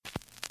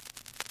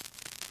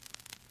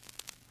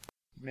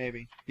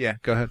Maybe. Yeah,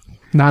 go ahead.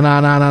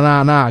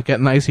 Nah.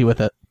 Getting icy with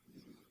it.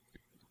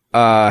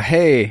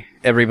 Hey,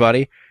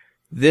 everybody.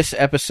 This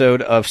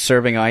episode of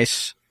Serving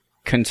Ice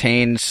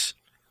contains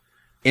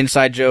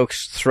inside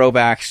jokes,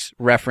 throwbacks,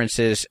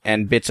 references,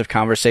 and bits of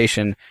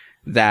conversation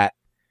that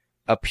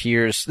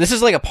appears... This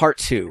is like a part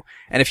 2.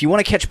 And if you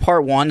want to catch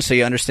part 1 so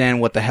you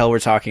understand what the hell we're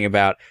talking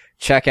about,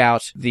 check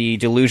out the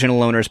Delusional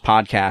Loners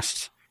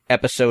podcast,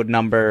 episode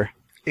number...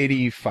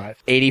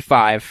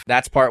 85.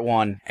 That's part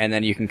 1, and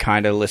then you can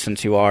kind of listen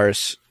to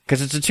ours.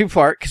 Because it's a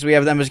 2-part, because we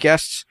have them as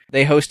guests.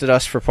 They hosted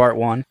us for part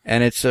 1,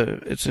 and it's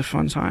a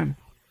fun time.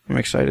 I'm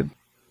excited.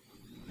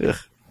 Ugh.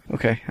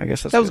 Okay, I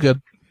guess that was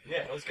good.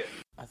 Yeah, it was good.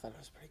 I thought it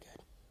was pretty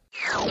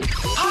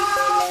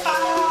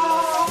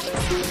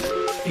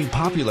good. A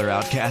popular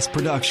Outcast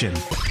production.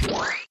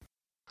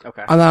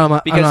 Okay. I'm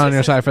not on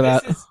your side for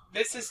that.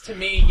 This is to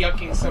me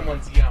yucking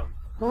someone's yum.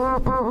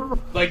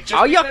 Like,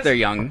 I'll yuck their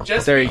young. I'll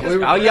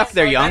yuck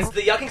their young.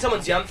 The yucking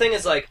someone's yum thing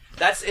is like,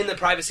 that's in the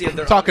privacy of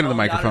their Talking own to the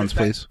microphones,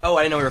 please. Oh,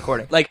 I didn't know we were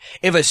recording. Like,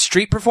 if a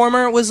street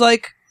performer was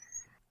like,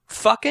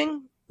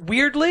 fucking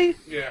weirdly,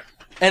 yeah,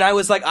 and I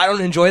was like, I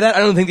don't enjoy that, I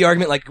don't think the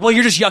argument like, well,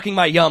 you're just yucking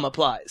my yum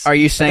applies. Are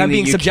you saying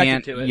like, that you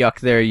can't yuck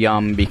their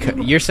yum because...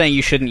 You're saying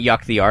you shouldn't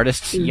yuck the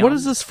artist's yum? What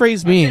does this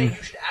phrase mean?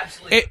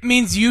 It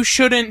means you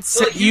shouldn't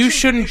you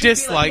shouldn't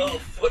dislike... Like,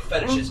 foot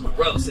fetish is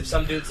gross if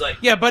some dude's like...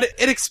 Yeah, but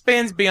it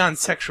expands beyond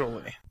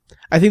sexually.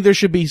 I think there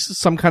should be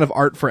some kind of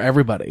art for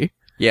everybody.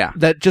 Yeah.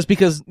 That just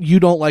because you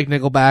don't like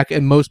Nickelback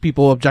and most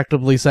people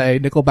objectively say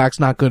Nickelback's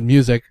not good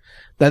music,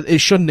 that it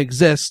shouldn't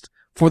exist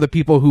for the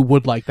people who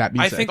would like that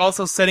music. I think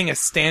also setting a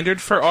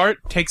standard for art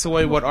takes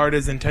away what art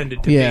is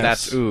intended to be.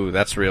 That's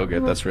real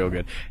good. That's real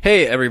good.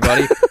 Hey,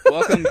 everybody.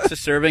 Welcome to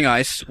Serving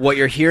Ice. What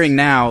you're hearing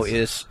now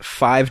is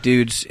 5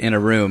 dudes in a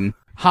room.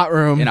 Hot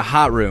room. In a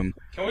hot room.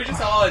 Can we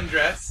just all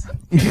undress?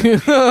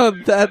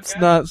 That's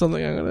not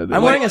something I'm going to do.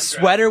 I'm wearing a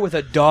sweater with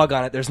a dog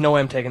on it. There's no way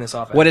I'm taking this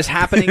off. What is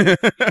happening... You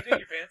can take your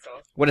pants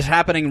off. What is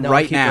happening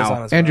right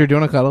now... Andrew, do you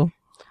want to cuddle?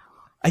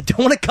 I don't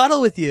want to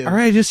cuddle with you. All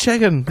right, just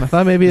checking. I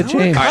thought maybe it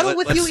changed. I don't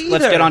want to cuddle with you either.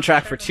 Let's get on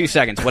track for 2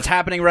 seconds. What's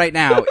happening right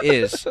now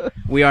is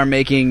we are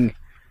making...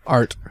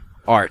 Art.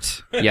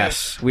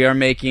 Yes. We are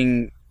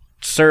making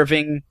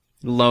Serving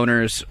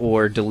Loners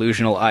or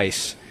Delusional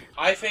Ice.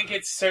 I think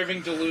it's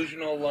Serving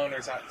Delusional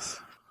Loners Ice.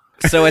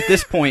 So at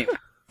this point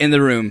in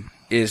the room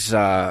is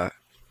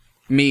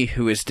me,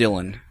 who is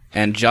Dylan,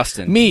 and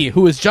Justin. Me,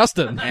 who is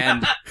Justin.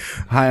 And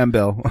hi, I'm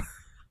Bill.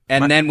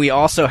 And then we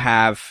also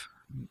have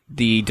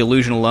the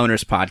Delusional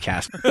Loners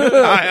podcast.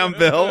 Hi, I'm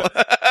Bill.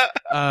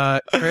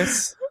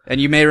 Chris.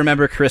 And you may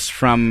remember Chris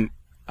from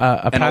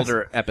an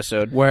older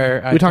episode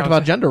where we talked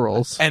about gender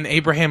roles. And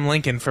Abraham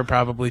Lincoln for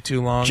probably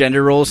too long.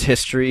 Gender roles,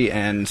 history,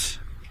 and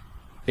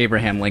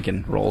Abraham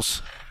Lincoln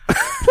roles.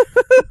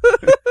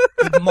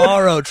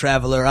 Tomorrow,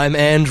 traveler, I'm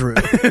Andrew.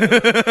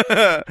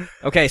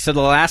 Okay, so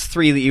the last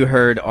 3 that you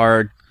heard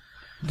are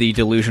the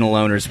Delusional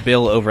Loners.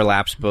 Bill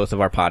overlaps both of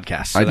our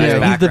podcasts. So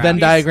he's the Venn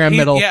diagram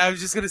middle. Yeah, I was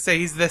just going to say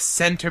he's the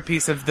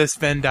centerpiece of this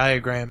Venn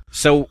diagram.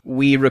 So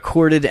we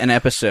recorded an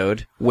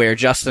episode where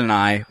Justin and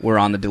I were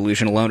on the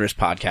Delusional Loners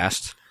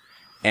podcast,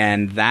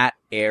 and that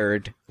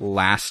aired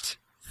last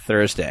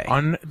Thursday.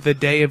 On the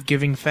day of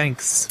giving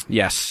thanks.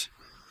 Yes.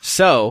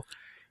 So...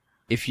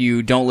 if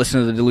you don't listen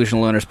to the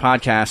Delusional Loners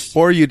podcast...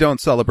 or you don't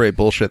celebrate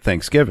bullshit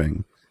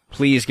Thanksgiving...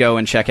 please go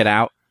and check it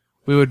out.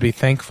 We would be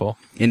thankful.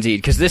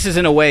 Indeed, because this is,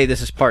 in a way,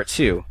 this is part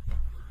 2.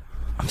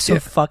 I'm so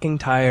fucking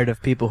tired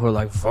of people who are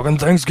like, fucking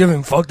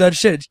Thanksgiving, fuck that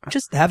shit.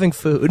 Just having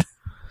food.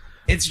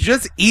 It's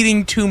just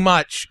eating too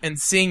much and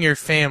seeing your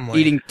family.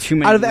 Eating too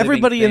many Out of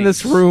everybody things. in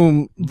this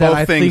room that Both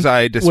I things think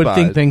I would despise.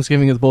 think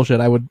Thanksgiving is bullshit,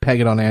 I would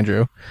peg it on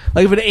Andrew.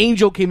 Like, if an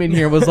angel came in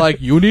here and was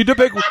like, you need to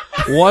pick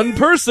one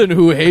person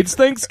who hates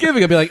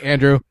Thanksgiving, I'd be like,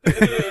 Andrew.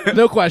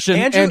 No question.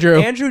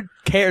 Andrew. Andrew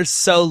cares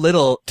so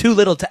little, too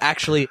little to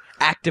actually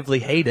actively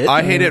hate it.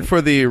 I hate it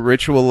for the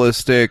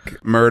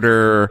ritualistic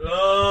murder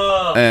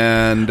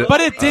and...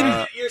 But it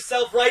didn't... You're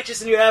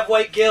self-righteous and you have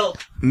white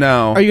guilt.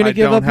 No, Are you gonna I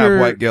give don't up have your-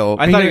 white guilt.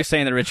 I thought you were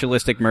saying the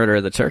ritualistic murder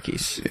of the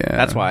turkeys. Yeah.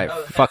 That's why.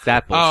 Fuck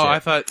that bullshit. Oh, I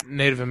thought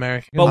Native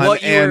American. But I'm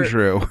what you were,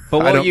 Andrew.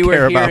 But I what don't you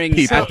care were about hearing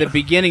people. at the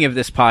beginning of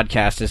this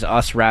podcast is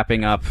us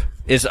wrapping up,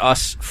 is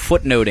us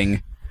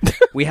footnoting.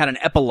 We had an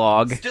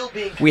epilogue.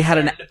 We had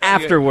an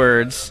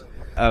afterwards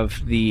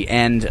of the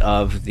end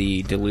of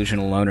the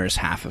Delusional Loners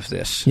half of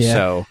this. Yeah.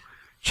 So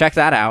check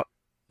that out.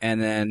 And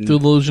then...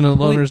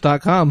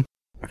 Delusionalloners.com.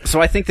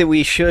 So I think that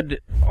we should,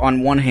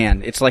 on one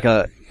hand, it's like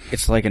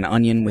an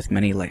onion with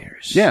many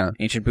layers. Yeah.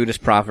 Ancient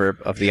Buddhist proverb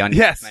of the onion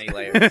Yes. with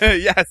many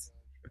layers. Yes.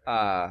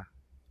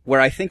 Where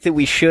I think that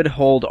we should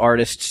hold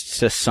artists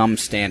to some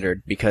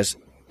standard, because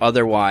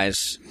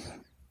otherwise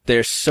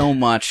there's so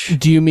much...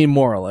 Do you mean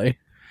morally?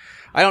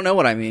 I don't know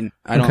what I mean.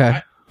 I don't.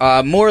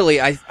 Okay.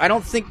 Morally, I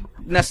don't think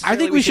necessarily... I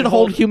think we should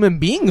hold human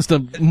beings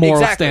to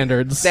moral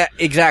standards.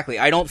 Exactly.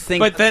 I don't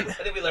think... But then... I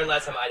think we learned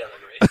last time I don't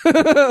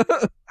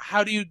agree.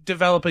 How do you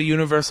develop a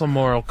universal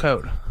moral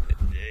code?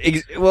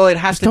 Well, it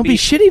has Just don't be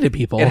shitty to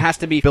people. It has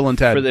to be Bill and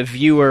Ted. for the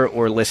viewer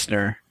or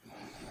listener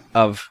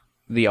of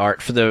the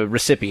art for the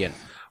recipient.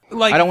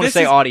 Like, I don't want to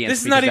say audience.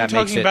 This is not even because that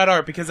makes talking about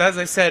art, because as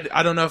I said,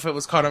 I don't know if it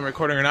was caught on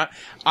recording or not,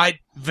 I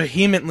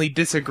vehemently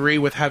disagree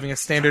with having a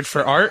standard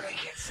for art.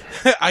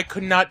 I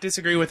could not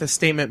disagree with a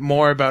statement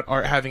more about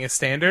art having a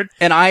standard.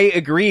 And I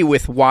agree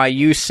with why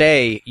you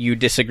say you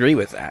disagree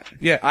with that.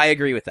 Yeah. I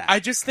agree with that. I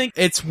just think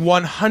it's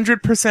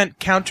 100%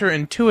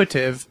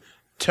 counterintuitive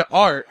to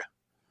art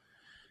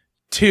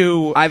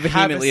to I have a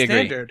vehemently agree.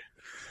 standard.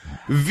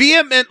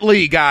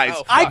 Vehemently, guys.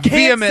 I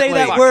can't say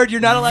that word.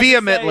 You're not allowed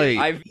Vehemently.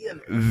 to say.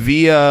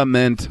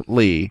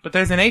 Vehemently. But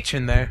there's an H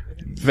in there.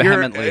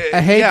 Vehemently. You're-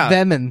 I hate yeah.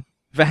 them.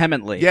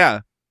 Vehemently.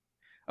 Yeah.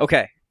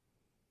 Okay.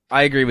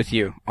 I agree with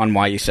you on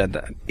why you said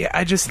that. Yeah,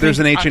 I just think There's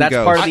an H in That's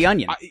Ghost. part of the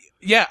onion.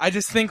 I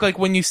just think like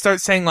when you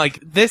start saying like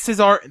this is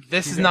art,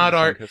 this is not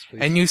art,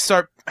 and you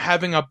start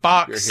having a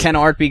box Can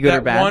art be good that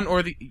or bad? one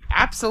or the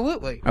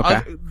absolutely.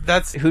 Okay.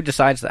 That's Who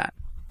decides that?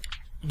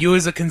 you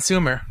as a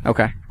consumer.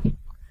 Okay.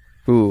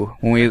 Ooh,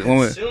 when we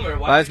Consumer?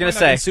 Why I was are gonna you talking about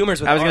say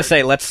consumers with I was gonna art?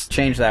 say let's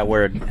change that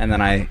word, and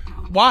then I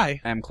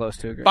Why? am close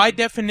to agree. By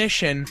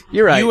definition,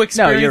 You're right. you No,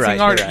 experiencing you're right,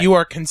 art, you're right. you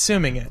are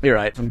consuming it. You're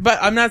right. But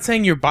I'm not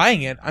saying you're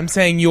buying it. I'm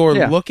saying you're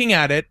Yeah. looking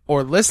at it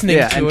or listening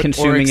Yeah, to and it or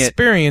consuming it.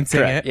 experiencing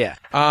Correct. it. Yeah.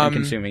 Um, and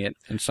consuming it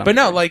in some. But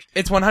no, degree. like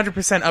it's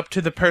 100% up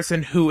to the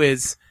person who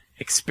is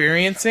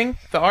experiencing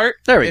the art.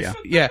 There we go.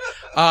 Yeah.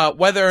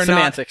 Whether or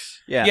Semantics.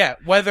 not. Yeah.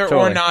 Whether or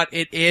Totally. not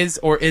it is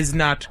or is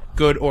not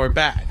good or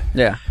bad.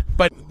 Yeah.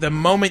 But the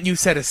moment you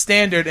set a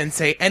standard and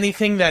say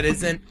anything that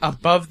isn't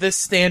above this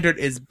standard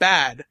is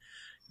bad,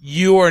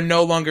 you are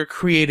no longer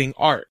creating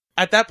art.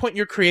 At that point,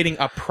 you're creating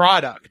a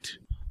product.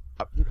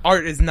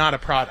 Art is not a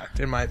product,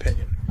 in my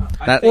opinion.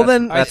 Well,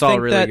 then that's I all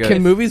think really that good.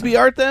 Can movies be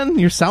art? Then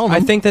you're selling I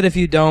them. think that if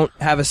you don't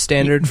have a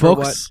standard for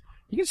books.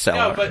 You can sell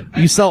No, art. but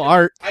You sell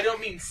art. I don't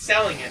mean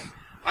selling it.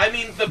 I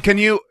mean the. Can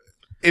you,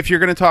 if you're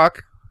going to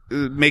talk,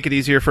 make it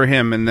easier for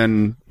him and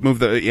then move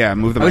the I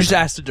was mic. just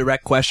asked a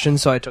direct question,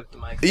 so I took the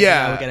mic.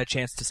 Yeah. I would get a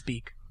chance to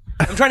speak.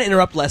 I'm trying to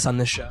interrupt less on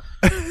this show.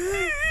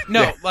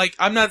 No, like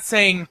I'm not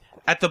saying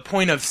at the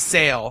point of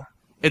sale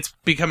it's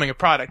becoming a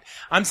product.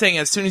 I'm saying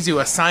as soon as you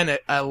assign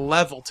a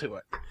level to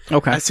it.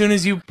 Okay. As soon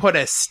as you put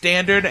a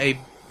standard, a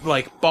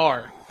like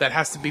bar that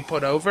has to be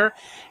put over,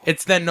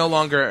 it's then no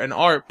longer an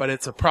art, but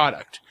it's a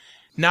product.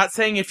 Not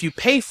saying if you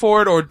pay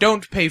for it or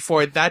don't pay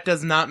for it, that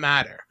does not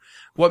matter.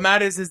 What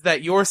matters is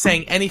that you're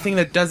saying anything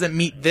that doesn't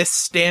meet this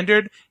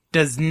standard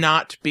does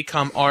not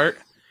become art,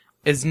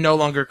 is no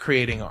longer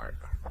creating art,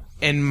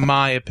 in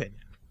my opinion.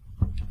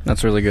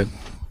 That's really good.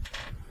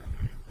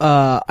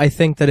 I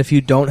think that if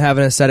you don't have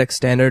an aesthetic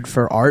standard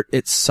for art,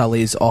 it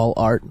sullies all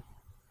art.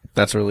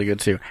 That's really good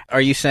too.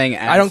 Are you saying?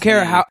 I don't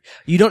care how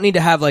you don't need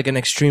to have like an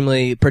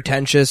extremely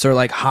pretentious or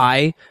like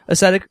high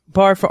aesthetic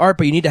bar for art,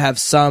 but you need to have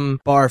some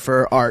bar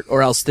for art,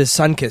 or else this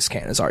Sunkist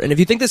can is art. And if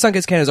you think this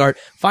Sunkist can is art,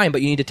 fine,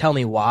 but you need to tell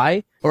me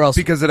why, or else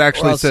because it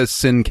actually or else- says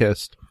sin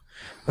kissed.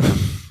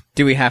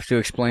 Do we have to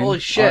explain? Holy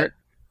shit! art?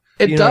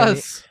 It You know what I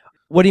does.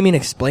 What do you mean?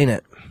 Explain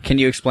it. Can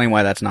you explain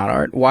why that's not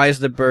art? Why is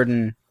the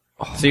burden?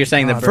 So you're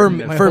saying the God.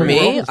 burden? My For whole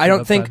me, world's I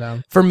don't upside think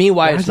down. for me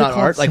why Why it's is it not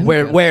called art. Like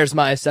Sunkist? where's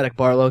my aesthetic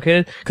bar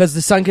located? Because the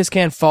Sunkist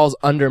can falls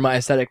under my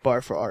aesthetic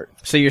bar for art.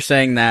 So you're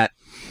saying that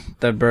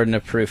the burden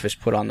of proof is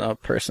put on the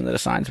person that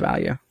assigns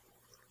value,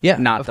 Yeah,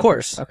 not of the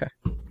course. person.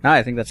 Okay. No,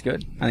 I think that's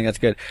good. I think that's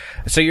good.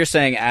 So you're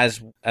saying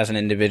as an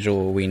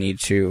individual, we need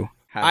to.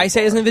 Have I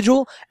say as an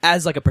individual,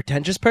 as like a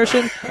pretentious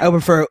person, I would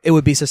prefer it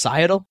would be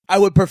societal. I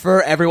would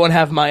prefer everyone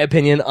have my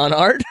opinion on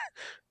art.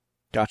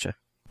 Gotcha.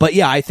 But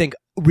yeah, I think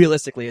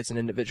realistically it's an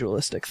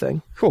individualistic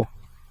thing. Cool.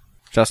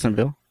 Justin,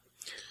 Bill.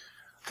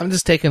 I'm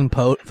just taking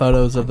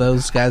photos of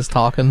those guys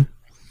talking.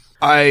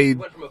 I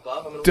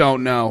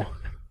don't know.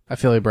 I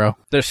feel you, bro.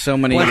 There's so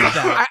many.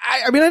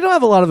 I mean, I don't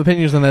have a lot of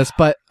opinions on this,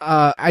 but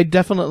I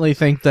definitely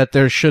think that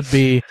there should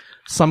be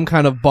some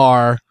kind of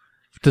bar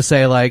to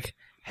say, like,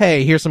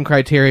 hey, here's some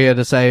criteria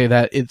to say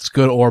that it's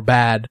good or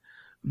bad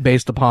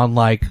based upon,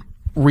 like,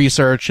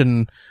 research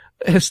and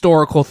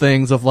historical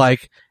things of,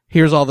 like,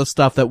 here's all the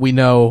stuff that we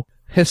know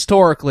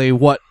historically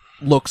what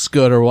looks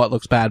good or what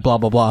looks bad, blah,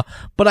 blah, blah.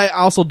 But I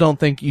also don't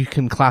think you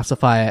can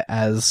classify it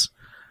as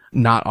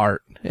not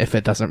art if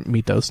it doesn't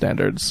meet those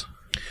standards.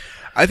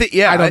 I think,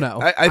 yeah. I don't know.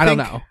 I I don't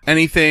think know.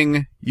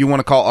 anything you want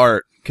to call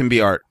art can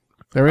be art.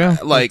 There we go.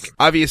 Like,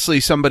 obviously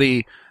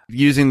somebody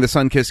using the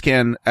Sunkist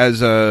can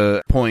as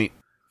a point,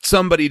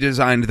 somebody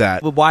designed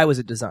that But why was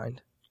it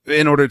designed?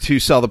 in order to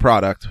sell the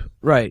product.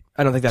 Right.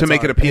 I don't think that's To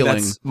make it art. I think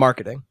appealing. that's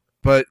marketing.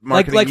 But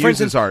marketing like for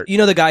uses instance, art. you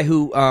know the guy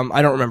who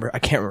I don't remember. I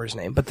can't remember his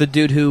name, but the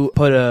dude who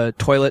put a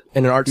toilet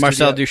in an art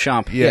Marcel studio.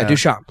 Duchamp. Yeah.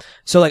 Duchamp.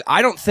 So like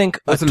I don't think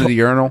Wasn't it a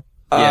urinal?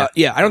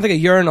 yeah, I don't think a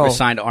urinal.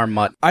 Signed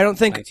Armut. I don't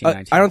think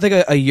 1919. I don't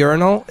think a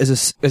urinal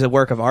is a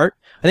work of art.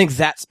 I think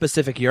that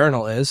specific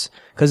urinal is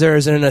because there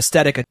is an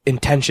aesthetic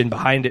intention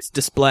behind its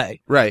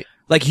display. Right.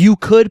 Like you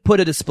could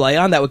put a display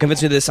on that would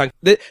convince me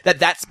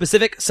that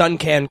specific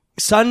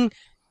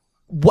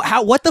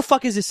what the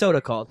fuck is this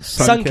soda called?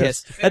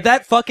 Sunkist.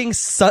 That fucking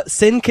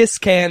Sinkiss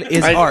can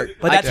is art,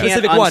 but I that can't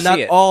specific one, unsee not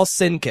it. all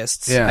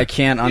Sinkists. Yeah. I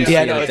can't unsee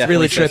Yeah, it. no, It it's definitely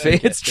really says trippy.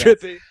 Sunkist, It's yeah.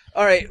 trippy.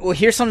 All right. Well,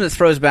 here's something that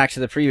throws back to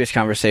the previous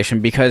conversation,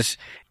 because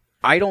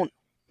I don't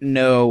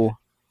know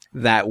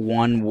that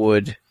one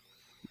would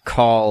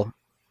call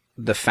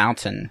The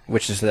Fountain,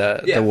 which is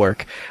the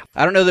work.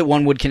 I don't know that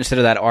one would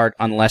consider that art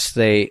unless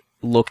they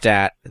looked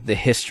at the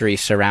history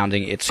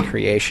surrounding its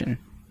creation.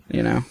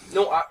 You know?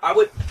 No, I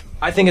would.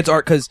 I think it's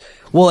art because,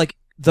 well, like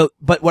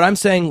but what I'm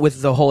saying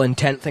with the whole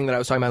intent thing that I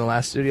was talking about in the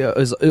last studio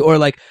is, or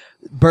like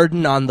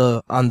burden on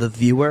the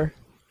viewer,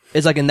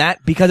 is like in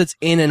that, because it's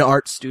in an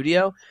art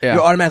studio, you're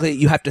automatically,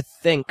 you have to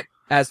think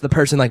as the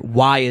person, like,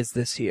 why is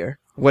this here?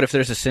 What if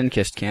there's a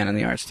Sin-Kissed can in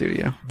the art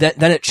studio?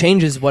 Then it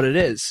changes what it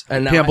is,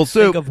 and now Campbell I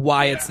think soup. of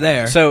why it's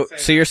there. So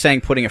you're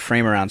saying putting a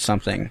frame around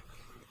something?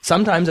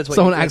 Sometimes that's what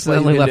Someone that's what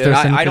accidentally you left do. their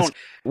I don't.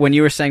 When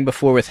you were saying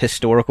before with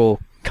historical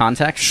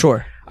context,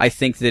 Sure. I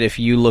think that if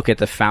you look at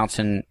the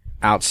fountain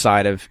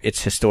outside of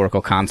its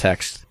historical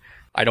context,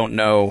 I don't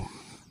know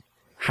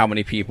how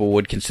many people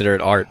would consider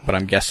it art, but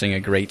I'm guessing a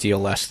great deal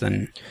less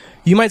than.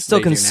 You might still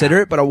they do consider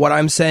now. it, but what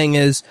I'm saying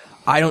is,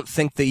 I don't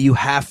think that you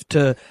have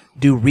to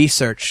do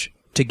research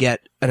to get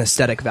an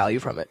aesthetic value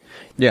from it.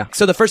 Yeah.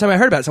 So the first time I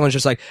heard about it, someone's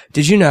just like,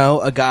 did you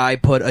know a guy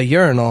put a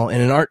urinal in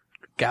an art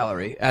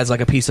gallery as like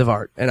a piece of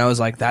art? And I was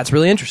like, that's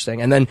really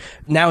interesting. And then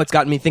now it's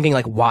gotten me thinking,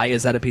 like, why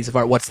is that a piece of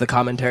art? What's the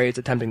commentary it's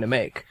attempting to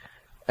make?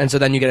 And so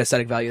then you get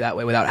aesthetic value that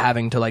way without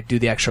having to like do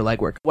the extra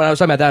legwork. When I was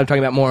talking about that, I'm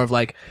talking about more of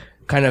like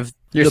kind of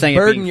You're the saying it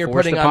burden being you're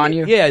forced putting upon on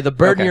you? Yeah, the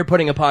burden Okay. you're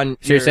putting upon.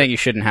 So you're saying you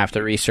shouldn't have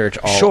to research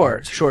all. Sure,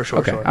 art. sure.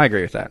 Okay, Sure. I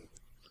agree with that.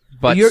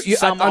 But you're,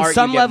 some on art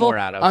some you get level, more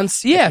out of. on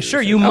yeah, if sure,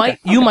 research. you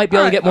might be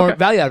able to get more Okay.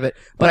 value out of it.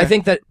 But I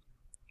think that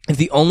if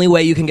the only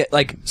way you can get,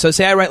 like, so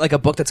say I write like a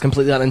book that's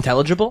completely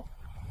unintelligible,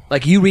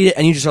 like you read it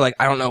and you just are like,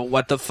 I don't know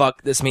what the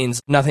fuck this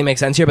means. Nothing makes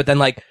sense here. But then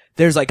like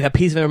there's like a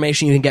piece of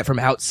information you can get from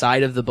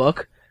outside of the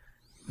book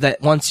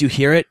that once you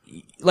hear it,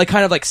 like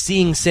kind of like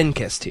seeing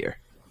Sin-Kissed here.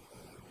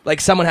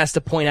 Like someone has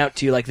to point out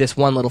to you like this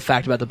one little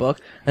fact about the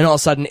book, and all of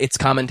a sudden its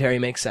commentary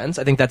makes sense.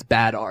 I think that's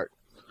bad art.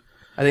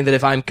 I think that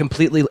if I'm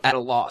completely at a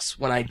loss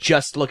when I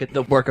just look at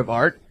the work of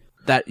art,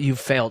 that you've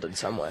failed in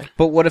some way.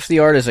 But what if the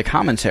art is a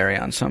commentary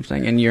on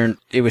something, and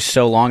it was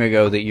so long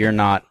ago that you're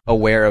not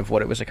aware of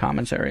what it was a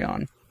commentary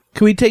on?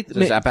 Can we take...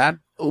 Is that bad?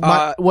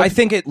 I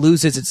think it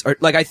loses its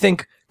art. Like, I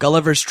think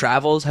Gulliver's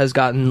Travels has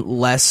gotten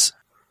less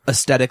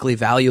aesthetically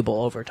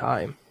valuable over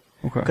time.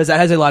 Okay. Because that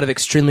has a lot of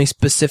extremely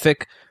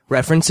specific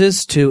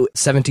references to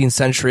 17th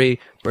century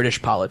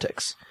British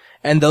politics.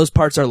 And those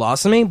parts are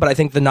lost on me, but I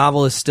think the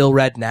novel is still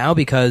read now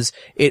because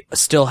it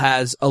still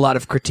has a lot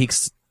of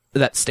critiques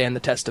that stand the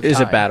test of time. Is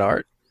it bad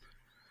art?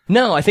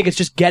 No, I think it's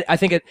just I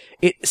think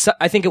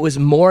it was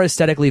more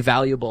aesthetically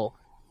valuable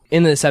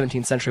in the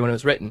 17th century when it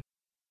was written.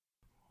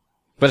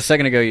 But a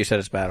second ago you said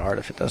it's bad art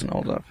if it doesn't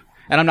hold up.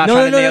 And I'm not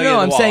trying to nail you to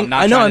the I'm wall. saying, I'm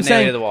not I know, trying I'm to nail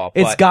you saying to the wall.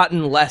 it's But,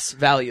 gotten less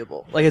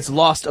valuable. Like it's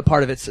lost a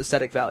part of its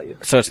aesthetic value.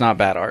 so it's not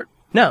bad art.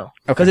 No,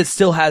 because it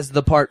still has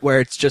the part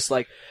where it's just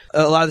like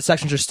a lot of the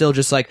sections are still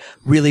just like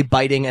really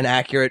biting and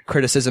accurate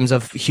criticisms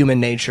of human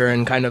nature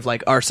and kind of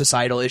like our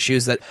societal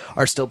issues that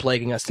are still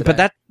plaguing us today. But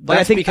I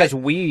that's think because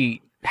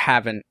we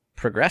haven't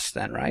progressed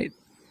then, right?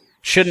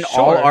 Shouldn't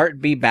all art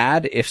be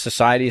bad if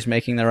society is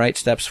making the right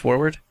steps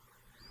forward?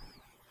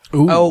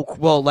 Ooh. Oh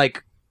well,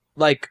 like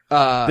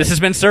This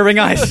has been Serving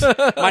Ice.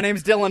 My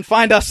name's Dylan.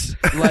 Find us.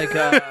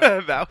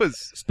 That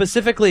was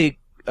specifically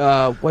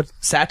what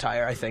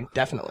satire. I think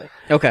definitely.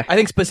 Okay. I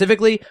think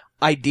specifically,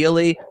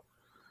 ideally,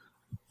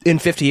 in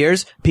 50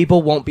 years,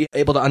 people won't be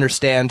able to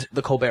understand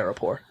the Colbert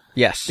Report.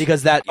 Yes.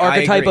 Because that I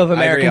archetype agree. of I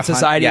agree American 100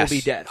 society yes. will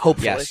be dead,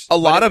 hopefully. Yes. a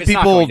lot of It's not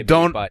people going to be,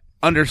 don't but-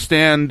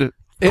 understand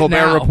It Colbert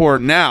now.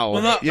 Report now.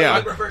 Well, no,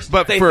 yeah,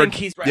 but They for think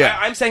he's right. yeah,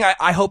 I'm saying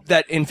I hope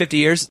that in 50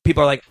 years,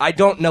 people are like, I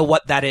don't know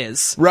what that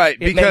is. right, It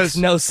because makes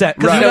no sense.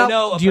 'Cause Right. you don't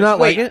know. Do you not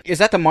Wait, like it? is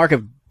that the mark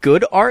of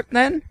good art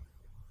then?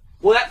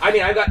 Well,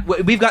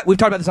 we've talked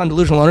about this on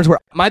Delusional Loners, where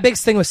my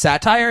biggest thing with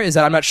satire is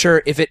that I'm not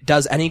sure if it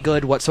does any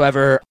good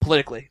whatsoever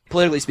politically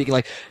speaking.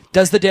 Like,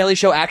 does The Daily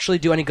Show actually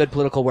do any good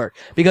political work?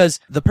 Because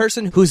the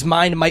person whose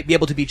mind might be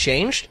able to be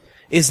changed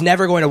is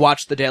never going to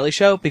watch The Daily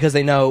Show because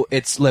they know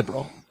it's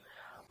liberal.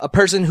 A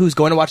person who's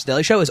going to watch The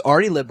Daily Show is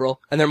already liberal,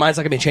 and their mind's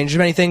not going to be changed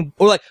of anything,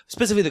 or like,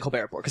 specifically the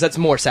Colbert Report, because that's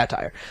more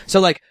satire. So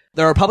like,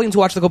 there are Republicans who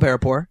watch the Colbert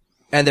Report,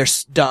 and they're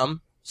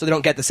dumb, so they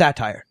don't get the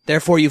satire.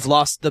 Therefore, you've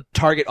lost the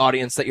target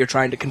audience that you're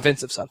trying to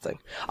convince of something.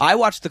 I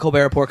watched the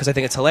Colbert Report because I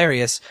think it's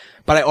hilarious,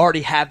 but I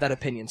already have that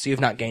opinion, so you've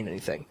not gained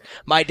anything.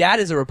 My dad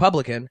is a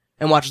Republican,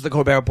 and watches the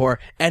Colbert Report,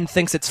 and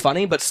thinks it's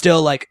funny, but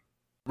still, like,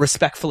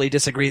 respectfully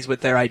disagrees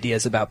with their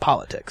ideas about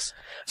politics.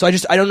 So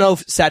I don't know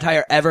if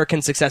satire ever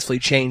can successfully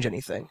change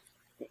anything.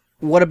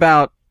 What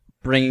about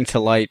bringing to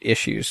light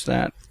issues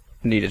that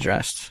need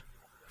addressed?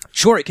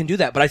 Sure, it can do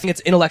that, but I think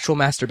it's intellectual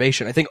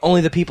masturbation. I think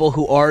only the people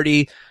who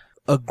already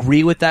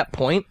agree with that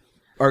point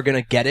are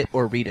going to get it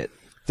or read it.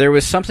 There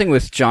was something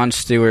with Jon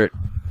Stewart,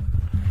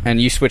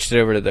 and you switched it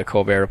over to the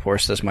Colbert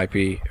Report, so this might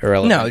be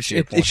irrelevant. No,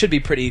 it should be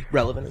pretty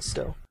relevant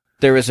still.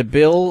 There was a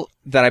bill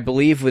that I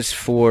believe was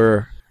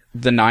for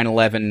the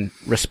 9/11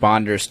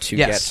 responders to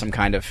Yes. get some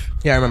kind of...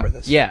 Yeah, I remember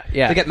this. Yeah.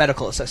 To get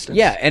medical assistance.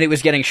 Yeah, and it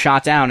was getting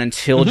shot down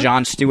until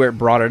Jon Stewart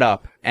brought it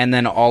up. And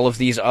then all of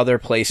these other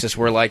places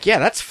were like, yeah,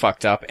 that's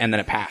fucked up, and then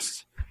it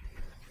passed.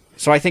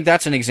 So I think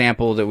that's an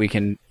example that we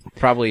can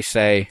probably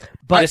say...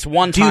 But this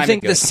one do you time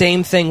think it the goes-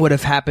 same thing would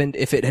have happened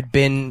if it had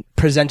been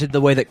presented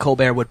the way that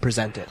Colbert would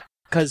present it?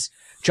 Because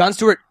Jon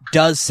Stewart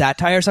does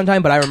satire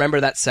sometimes, but I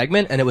remember that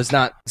segment, and it was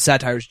not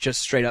satire, it was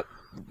just straight up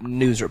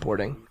news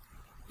reporting.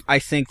 I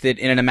think that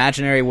in an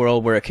imaginary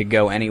world where it could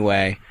go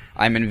anyway,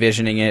 I'm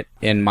envisioning it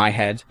in my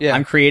head. Yeah.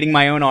 I'm creating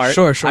my own art.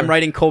 Sure. I'm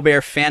writing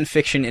Colbert fan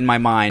fiction in my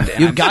mind. And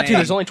You've I'm got to. saying-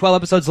 There's only 12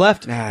 episodes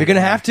left. You're gonna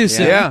have to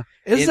soon. Yeah.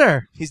 Is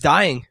there? He's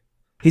dying.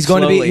 He's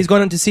going Slowly. he's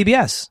going into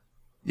CBS.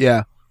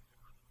 Yeah.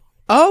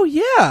 Oh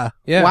yeah.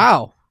 Yeah.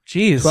 Wow.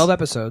 Jeez. 12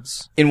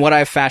 episodes. in what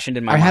I've fashioned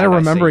in my I mind. had to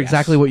remember say yes.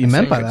 exactly what you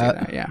meant by I could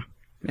do that.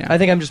 Yeah. I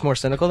think I'm just more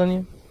cynical than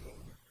you.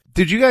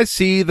 Did you guys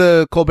see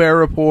the Colbert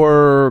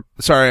Report?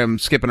 Sorry, I'm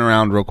skipping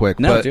around real quick.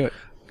 No, but, do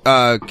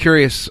it.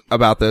 Curious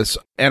about this.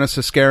 Anna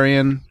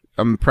Siskarian,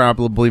 I'm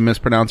probably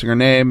mispronouncing her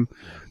name.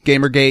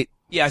 Gamergate.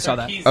 Yeah, I saw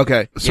that.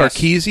 Okay.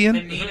 Sarkeesian?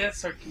 Anita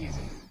Sarkeesian.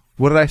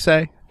 What did I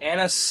say?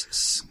 Anna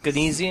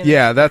Skanesian?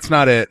 Yeah, that's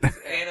not it.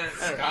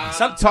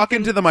 Anna, Talk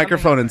into the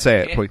microphone and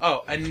say it, please.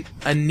 Oh,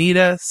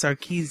 Anita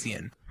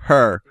Sarkeesian.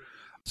 Her.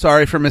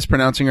 Sorry for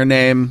mispronouncing her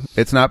name.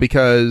 It's not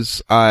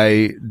because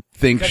I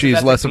think Because she's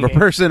of less of a ethnic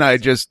person. I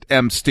just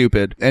am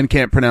stupid and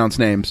can't pronounce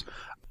names.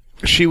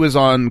 She was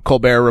on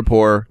Colbert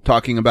Report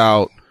talking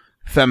about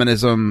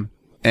feminism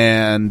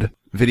and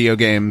video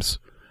games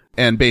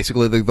and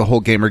basically the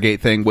whole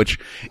Gamergate thing, which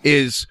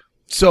is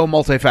so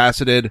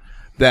multifaceted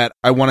that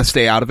I want to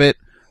stay out of it.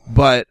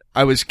 But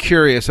I was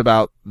curious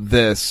about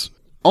this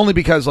only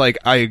because, like,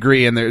 I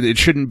agree, and it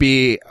shouldn't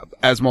be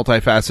as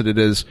multifaceted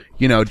as,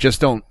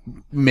 just don't,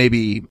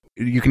 maybe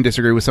you can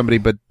disagree with somebody,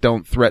 but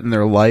don't threaten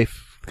their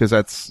life, because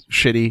that's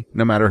shitty,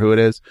 no matter who it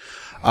is.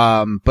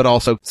 But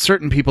also,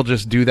 certain people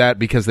just do that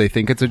because they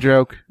think it's a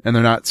joke, and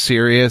they're not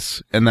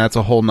serious, and that's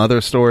a whole nother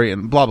story,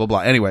 and blah, blah,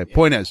 blah. Anyway,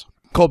 point is,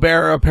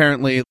 Colbert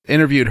apparently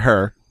interviewed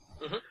her,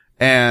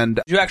 and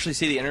Did you actually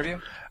see the interview?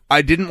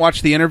 I didn't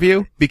watch the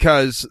interview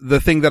because the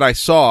thing that I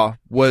saw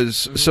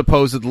was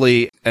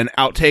supposedly an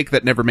outtake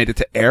that never made it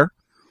to air.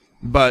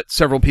 But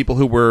several people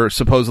who were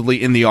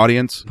supposedly in the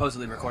audience,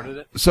 Supposedly recorded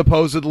it.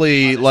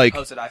 supposedly like,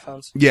 Posted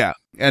iPhones. yeah.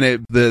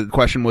 And the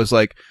question was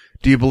like,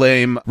 do you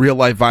blame real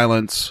life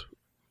violence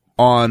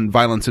on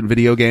violence in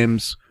video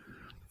games?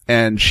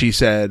 And she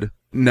said,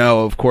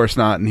 no, of course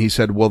not. And he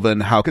said, well,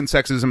 then how can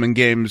sexism in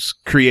games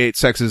create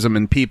sexism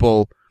in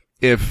people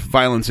if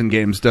violence in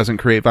games doesn't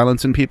create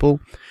violence in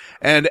people?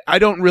 And I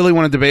don't really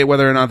want to debate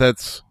whether or not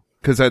that's,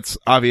 because that's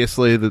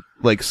obviously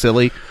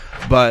silly,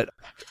 but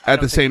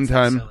at the same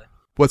time,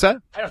 what's that?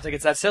 I don't think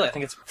it's that silly. I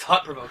think it's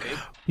thought provoking.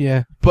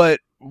 Yeah. But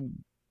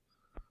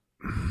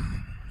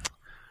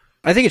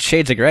I think it's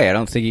shades of gray. I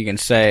don't think you can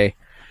say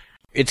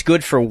it's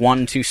good for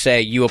one to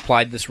say you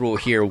applied this rule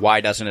here.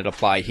 Why doesn't it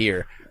apply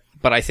here?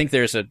 But I think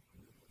there's a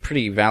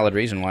pretty valid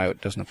reason why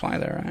it doesn't apply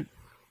there,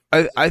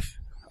 right?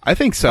 I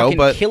think so, Fucking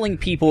but killing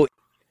people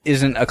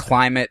isn't a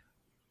climate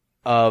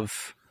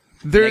of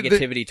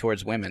negativity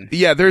towards women.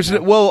 yeah, there's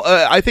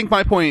I think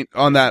my point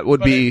on that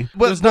would be,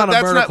 there's not a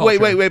that's murder not. Wait,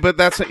 culture. but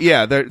that's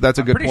that's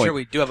a good Pretty point. sure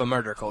we do have a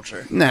murder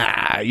culture.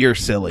 Nah, you're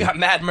silly. We got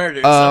mad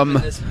murders up in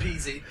this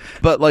peasy.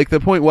 But the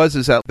point was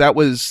that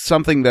was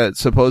something that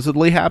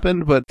supposedly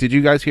happened. But did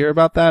you guys hear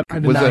about that? I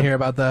did not hear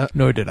about that.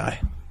 Nor did I.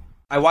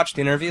 I watched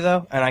the interview,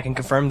 though, and I can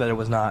confirm that it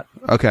was not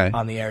Okay.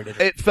 on the air.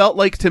 It felt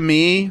like to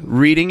me,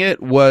 reading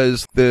it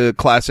was the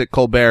classic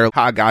Colbert,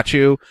 "Ha, got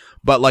you,"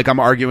 but I'm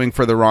arguing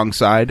for the wrong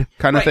side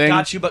kind of Right, thing.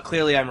 got you, but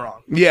clearly I'm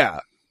wrong. Yeah,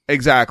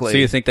 exactly. So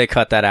you think they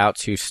cut that out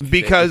to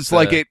because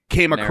it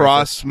came narrative.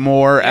 across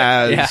more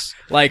as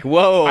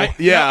whoa,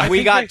 yeah.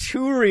 we got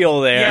too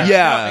real there.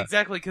 Yeah. no,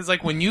 exactly. Because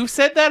when you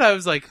said that, I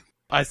was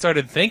I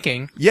started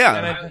thinking. Yeah.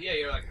 And Yeah,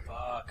 you're like,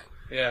 fuck.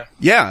 yeah.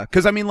 Yeah,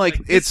 because I mean, This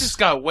it's just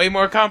got way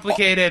more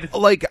complicated.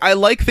 I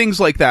like things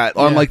like that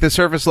on Yeah. the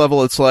surface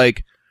level. It's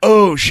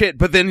oh shit,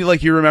 but then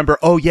you remember,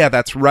 oh yeah,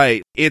 that's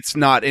right. It's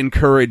not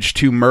encouraged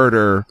to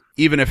murder,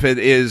 even if it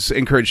is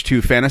encouraged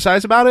to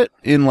fantasize about it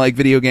in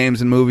video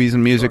games and movies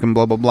and music and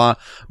blah blah blah.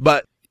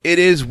 But it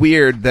is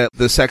weird that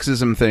the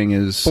sexism thing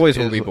is Boys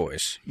will be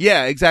boys.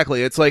 Yeah,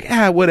 exactly. It's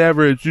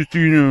whatever. It's just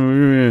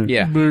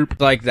Yeah. burp.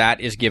 That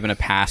is given a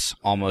pass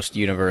almost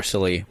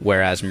universally,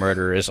 whereas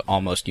murder is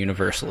almost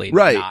universally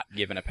Right. not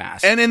given a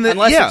pass. And in the-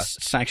 unless yeah. it's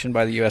sanctioned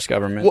by the U.S.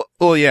 government.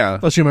 Well, yeah.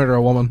 Unless you murder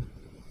a woman.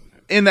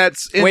 And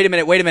that's Wait a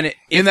minute. If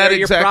in that they're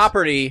your exact-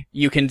 property,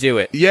 you can do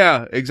it.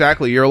 Yeah,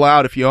 exactly. You're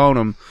allowed if you own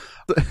them.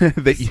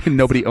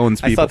 Nobody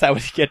owns people. I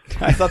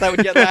thought that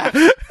would get laughed.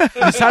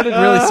 You sounded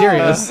really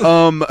serious.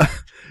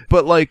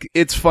 But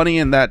it's funny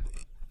in that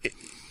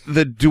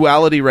the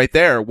duality right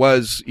there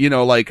was,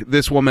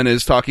 this woman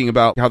is talking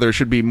about how there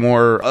should be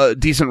more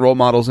decent role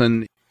models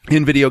in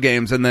video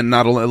games, and then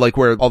not only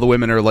where all the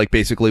women are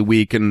basically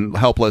weak and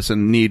helpless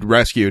and need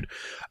rescued,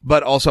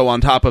 but also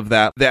on top of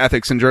that, the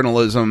ethics in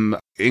journalism,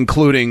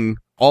 including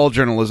all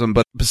journalism,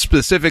 but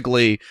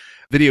specifically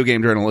video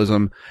game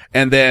journalism.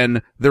 And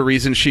then the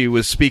reason she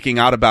was speaking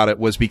out about it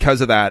was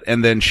because of that.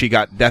 And then she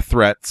got death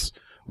threats,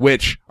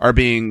 which are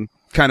being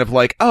kind of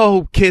like,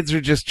 oh, kids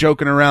are just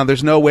joking around.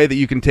 There's no way that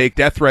you can take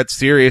death threats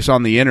serious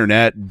on the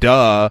internet.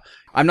 Duh.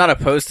 I'm not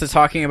opposed to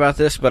talking about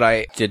this, but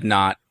I did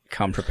not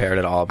come prepared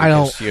at all. I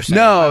don't- You're saying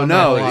No,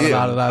 know a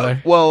lot about it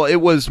either. Well, it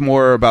was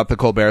more about the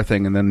Colbert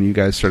thing, and then you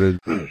guys started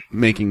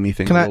making me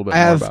think a little bit I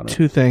more have about it.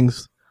 two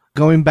things.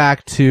 Going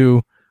back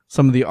to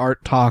some of the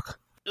art talk,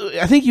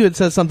 I think you had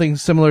said something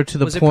similar to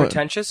the Was it point.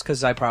 pretentious?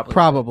 Because I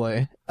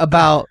Probably.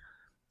 About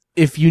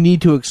if you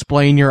need to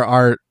explain your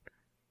art,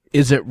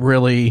 is it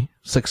really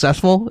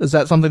successful? Is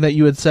that something that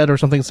you had said or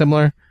something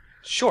similar?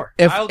 Sure.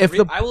 If-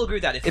 I will agree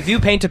with that. If you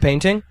paint a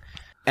painting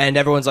and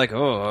everyone's like,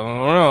 oh, I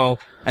don't know,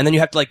 and then you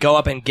have to like go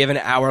up and give an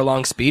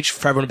hour-long speech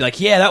for everyone to be like,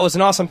 yeah, that was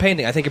an awesome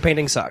painting. I think your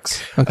painting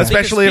sucks.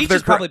 Especially if they're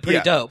probably pretty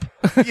yeah. dope.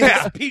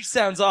 Yeah. The speech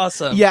sounds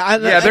awesome. Yeah,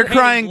 Yeah, they're painting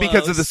crying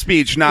because of blows. the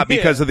speech, not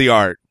because of the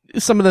art.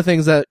 some of the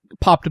things that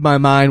popped in my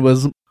mind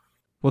was,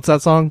 what's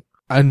that song?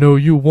 I know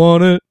you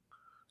want it.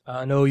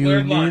 I know you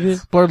Blurred need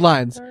Lines. it. Blurred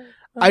Lines.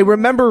 I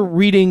remember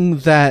reading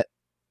that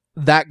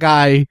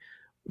guy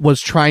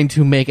was trying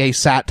to make a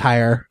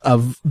satire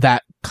of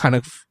that kind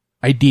of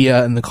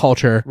idea in the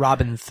culture.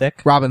 Robin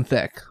Thicke. Robin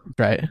Thicke,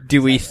 right?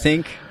 Do we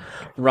think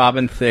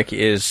Robin Thicke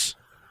is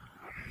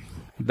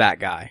that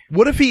guy?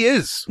 What if he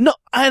is? No,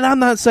 and I'm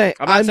not saying.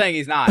 I'm not saying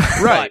he's not.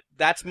 Right. But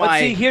that's But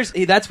my...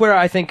 see, that's where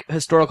I think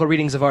historical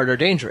readings of art are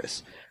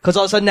dangerous. Because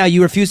all of a sudden now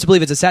you refuse to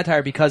believe it's a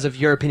satire because of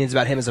your opinions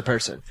about him as a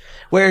person.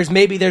 Whereas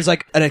maybe there's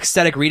like an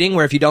aesthetic reading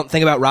where if you don't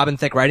think about Robin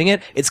Thicke writing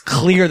it, it's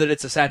clear that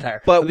it's a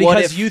satire. But because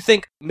what if- you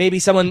think maybe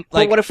someone But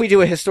like what if we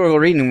do a historical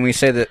reading and we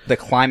say that the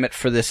climate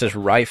for this is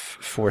rife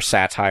for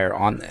satire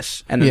on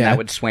this? And then Yeah. that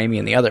would sway me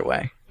in the other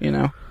way, you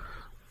know?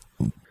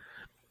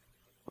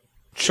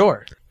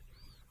 sure.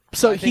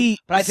 So But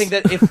I think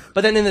that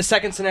but then in the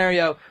second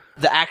scenario,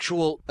 the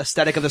actual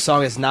aesthetic of the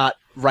song is not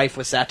rife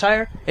with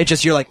satire. It's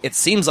just you're like, it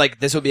seems like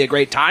this would be a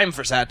great time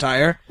for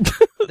satire.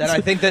 Then I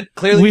think that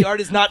clearly the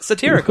art is not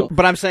satirical.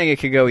 But I'm saying it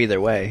could go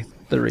either way,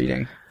 the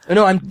reading.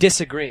 No, I'm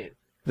disagreeing.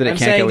 That it I'm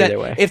can't saying go that either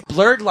way. if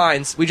blurred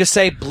lines, we just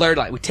say blurred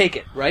line, we take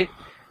it, right?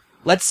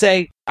 Let's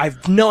say I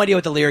have no idea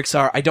what the lyrics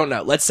are. I don't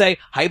know. Let's say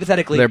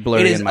hypothetically, They're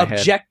blurry it is in my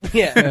head.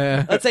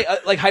 Yeah. Let's say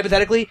like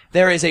hypothetically,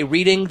 there is a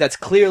reading that's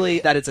clearly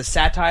that it's a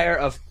satire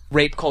of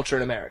rape culture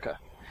in America.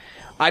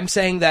 I'm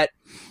saying that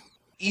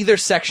either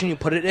section you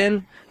put it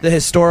in, the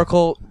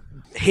historical,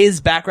 his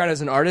background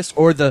as an artist,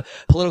 or the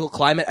political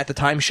climate at the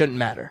time shouldn't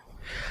matter.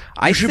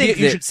 I think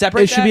You that- should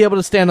separate. it should be able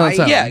to stand on its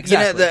own. yeah,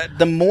 exactly. You know,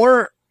 the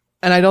more...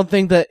 And I don't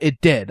think that it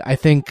did. I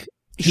think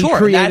he Sure,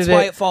 created that's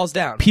why it. it falls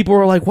down. People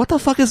were like, "What the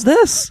fuck is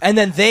this?" And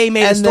then they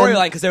made a And then-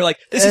 storyline because they were like,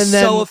 "This is and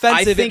then so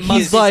offensive." I think it must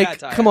He's be like,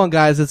 satire. "Come on,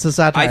 guys, it's a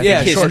satire." I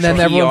think thing." his and then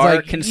PR everyone's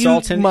like,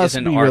 consultant "You must is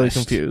an be really artist."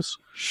 confused."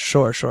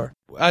 Sure.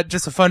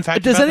 Just a fun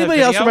fact. Does about that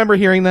anybody else video. remember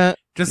hearing that?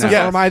 Just No. a,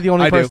 Yes. Or am I the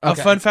only I do. person? a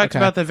Okay, fun fact okay.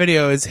 about the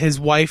video is his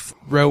wife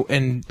wrote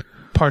and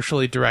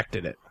partially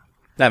directed it.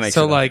 That makes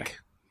So it okay. like,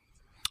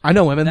 I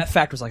know women. That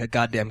fact was like a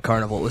goddamn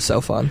carnival. It was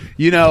so fun.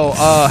 You know,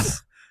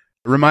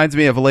 reminds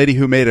me of a lady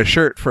who made a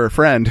shirt for a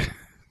friend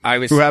I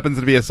was... who happens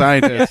to be a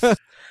scientist.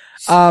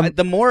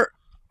 the more...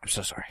 I'm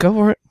so sorry. Go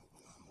for it.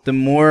 The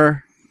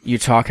more you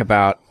talk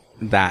about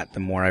that, the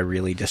more I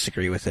really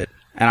disagree with it.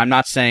 And I'm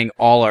not saying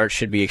all art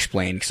should be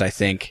explained, because I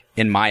think,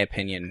 in my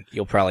opinion,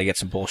 you'll probably get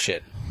some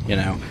bullshit, you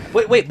know?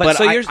 Wait, but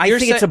so you're I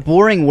think saying it's a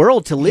boring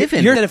world to live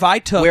in. you're that if I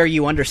took where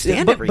you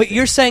understand but everything.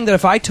 you're saying that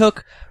if I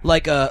took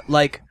a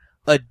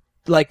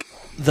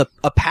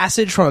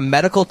passage from a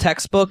medical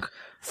textbook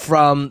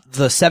from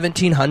the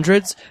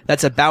 1700s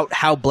that's about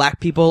how black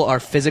people are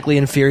physically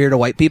inferior to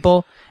white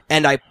people,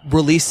 and I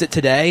released it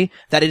today,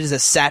 that it is a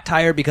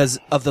satire because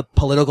of the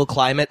political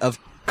climate of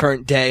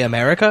current day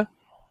America.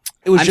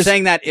 It was I'm just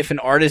saying that if an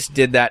artist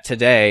did that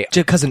today,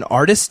 because an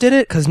artist did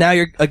it. Because now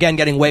you're again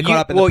getting way caught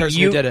up in the person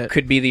you who did it.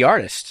 could be the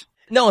artist.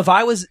 No, if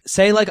I was,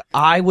 say, like,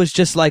 I was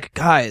just like,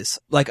 guys,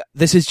 like,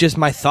 this is just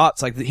my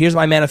thoughts, like, here's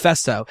my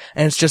manifesto,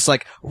 and it's just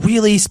like,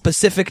 really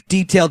specific,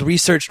 detailed,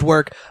 researched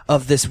work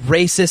of this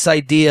racist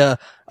idea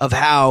of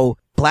how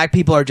black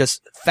people are just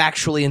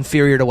factually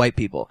inferior to white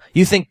people.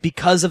 You think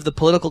because of the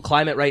political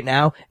climate right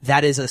now,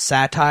 that is a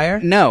satire?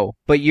 No,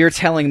 but you're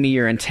telling me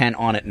your intent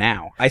on it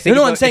now. I think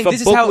No, if I'm a- saying if a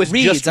this is book how it was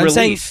reads. just I'm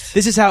saying released-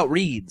 this is how it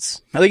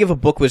reads. I think if a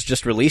book was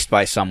just released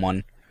by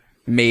someone,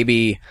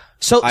 maybe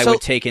I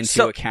would take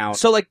into account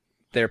So, like,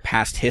 their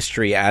past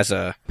history as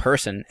a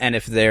person, and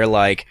if they're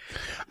like,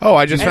 Oh,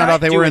 I just And found I-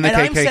 out they were in the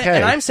and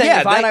KKK. I'm saying Yeah,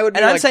 if then I I would be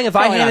and I'm like, saying if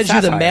I probably not handed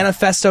you the satire.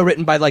 manifesto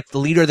written by like the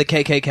leader of the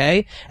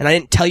KKK and I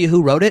didn't tell you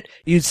who wrote it,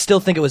 you'd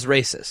still think it was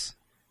racist,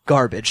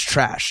 garbage,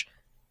 trash.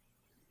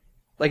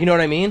 Like, you know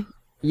what I mean?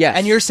 yes,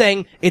 And you're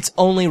saying it's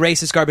only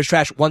racist, garbage,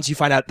 trash once you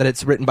find out that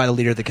it's written by the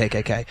leader of the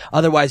KKK.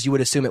 Otherwise, you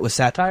would assume it was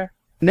satire.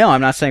 No,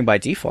 I'm not saying by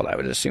default I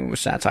would assume it was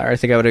satire. I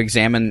think I would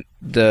examine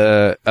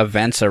the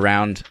events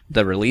around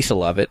the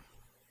releasal of it.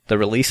 The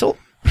releasal?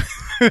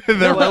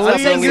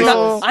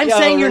 I'm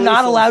saying you're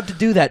not allowed to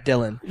do that,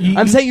 Dylan.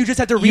 I'm saying you just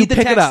have to read the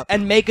pick it text up.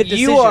 and make a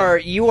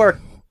decision.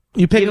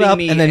 You pick it up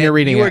and then you're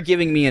reading it. You are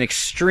giving me an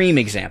extreme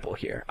example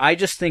here. I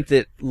just think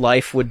that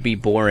life would be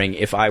boring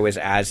if I was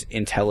as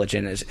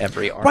intelligent as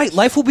every artist. Right,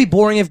 life will be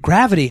boring if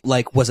gravity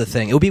was a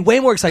thing. It would be way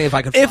more exciting if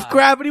I could fly. If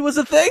gravity was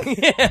a thing?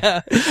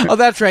 Yeah. Oh,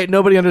 that's right.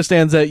 Nobody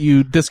understands that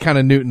you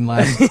discounted Newton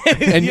last.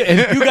 and you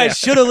guys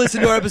should have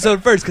listened to our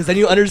episode first, because then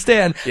you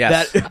understand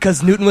that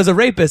because Newton was a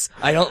rapist.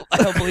 I don't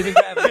believe in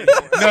gravity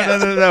anymore.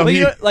 No.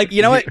 But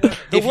You know what?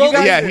 If you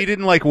guys, He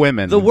didn't like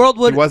women. The world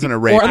would. He wasn't a Or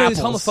rapist. no, he was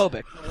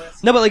homophobic.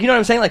 No, but you know what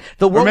I'm saying? Like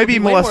the world maybe would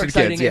be way more molested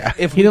exciting kids, yeah.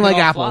 if He didn't we like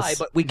could all apples.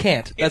 fly, but we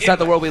can't. That's not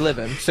the world we live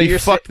in. so He you're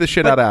fucked the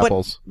shit out of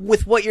apples.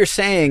 With what you're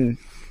saying,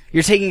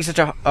 you're taking such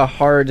a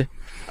hard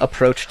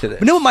approach to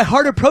this. No, my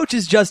hard approach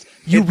is just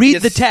you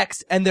read the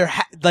text and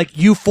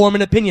you form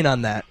an opinion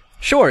on that.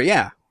 Sure,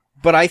 yeah.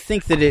 But I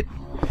think that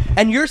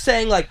And you're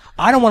saying, like,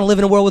 I don't want to live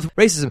in a world with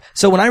racism.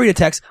 So when I read a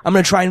text, I'm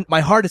going to try my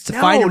hardest to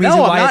find a reason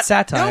why it's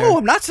satire. No,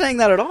 I'm not saying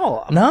that at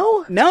all.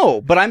 No?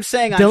 No, but I'm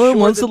saying Dylan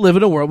wants to live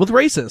in a world with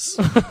racists.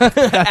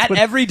 At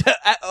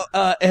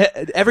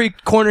every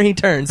corner he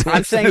turns.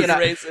 I'm saying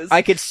racist.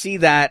 I could see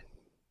that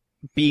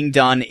being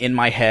done in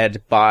my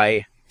head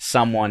by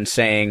someone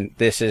saying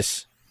this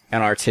is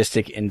an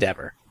artistic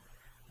endeavor.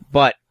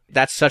 But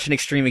that's such an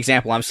extreme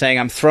example. I'm saying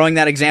I'm throwing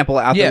that example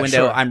out the window.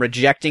 Sure. I'm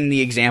rejecting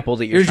the example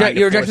that you're trying to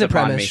you're force rejecting the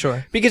upon premise, me.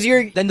 sure. Because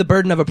then the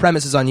burden of a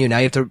premise is on you. Now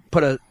you have to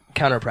put a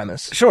counter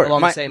premise. Sure.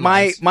 Along the same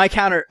my lines. my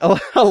counter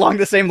along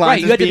the same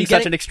lines you as had to being be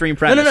such an extreme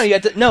premise. No, you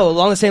had to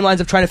along the same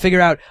lines of trying to figure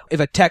out if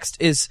a text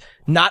is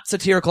not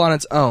satirical on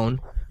its own.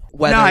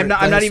 Whether I'm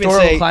not even historical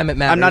saying climate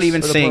matters. I'm not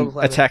even or the saying political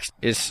a climate. text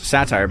is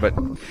satire, but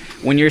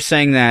when you're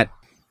saying that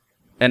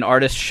an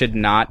artist should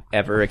not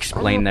ever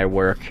explain their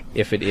work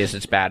if it is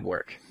its bad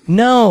work.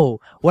 No,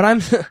 what I'm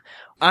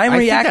I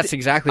think that's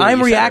exactly what I'm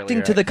you said reacting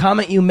earlier. to the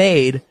comment you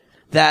made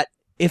that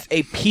if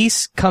a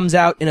piece comes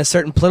out in a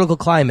certain political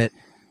climate,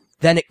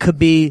 then it could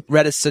be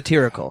read as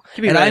satirical. It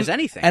could be read as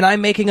anything. And I'm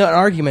making an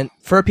argument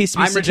for a piece to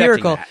be I'm rejecting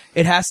satirical. that.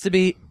 It has to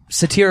be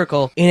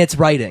satirical in its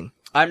writing,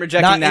 I'm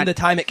rejecting not that. in the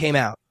time it came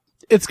out.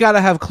 It's got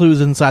to have clues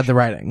inside the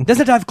writing. It doesn't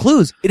have to have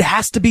clues. It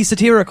has to be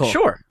satirical.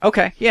 Sure.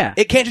 Okay. Yeah.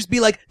 It can't just be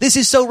like, this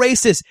is so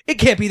racist. It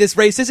can't be this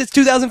racist. It's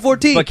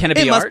 2014. But can it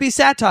be must art? be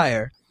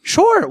satire.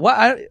 Sure. What?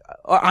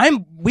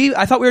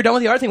 I thought we were done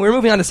with the art thing. We were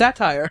moving on to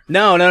satire.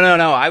 No.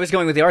 I was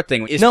going with the art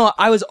thing. No,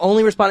 I was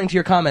only responding to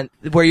your comment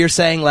where you're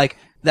saying like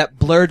that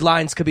blurred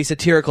lines could be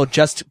satirical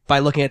just by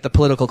looking at the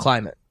political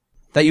climate.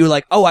 That you were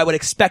like, oh, I would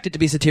expect it to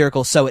be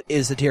satirical, so it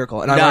is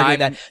satirical. And I'm arguing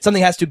that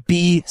something has to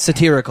be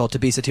satirical to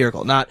be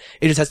satirical, not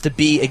it just has to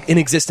be in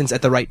existence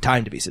at the right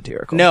time to be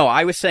satirical. No,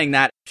 I was saying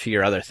that to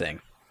your other thing.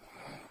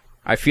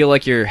 I feel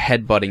like you're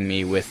headbutting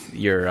me with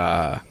your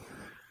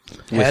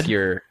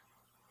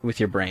with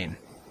your brain.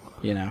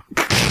 You know.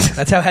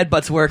 That's how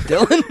headbutts work,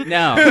 Dylan.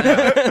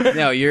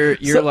 No,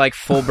 you're like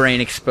full brain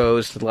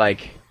exposed,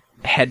 like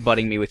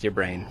headbutting me with your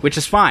brain, which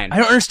is fine. I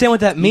don't understand what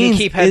that You means. can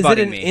keep Is it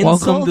headbutting an me.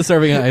 insult? Welcome to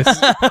Serving Ice.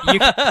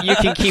 You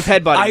can keep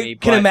headbutting me. I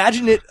can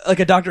imagine it like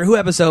a Doctor Who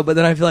episode, but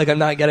then I feel like I'm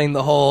not getting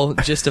the whole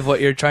gist of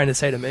what you're trying to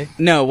say to me.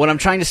 No, what I'm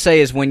trying to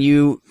say is when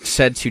you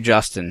said to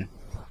Justin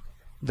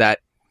that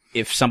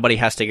if somebody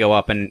has to go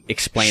up and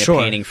explain Sure.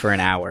 a painting for an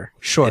hour,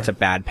 Sure. it's a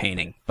bad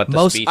painting. But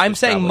the speech was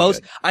probably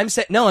good.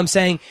 I'm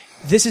saying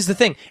this is the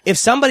thing. If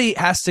somebody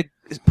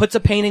puts a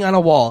painting on a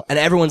wall and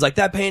everyone's like,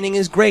 that painting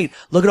is great.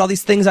 Look at all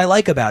these things I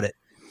like about it.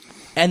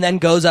 And then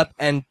goes up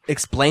and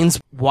explains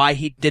why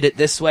he did it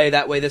this way,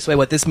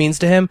 what this means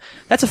to him.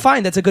 That's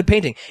a good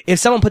painting. If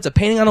someone puts a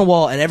painting on a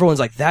wall and everyone's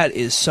like, that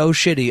is so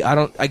shitty.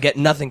 I get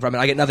nothing from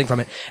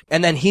it.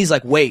 And then he's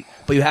like, wait,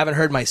 but you haven't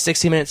heard my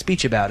 60-minute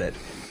speech about it.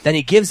 Then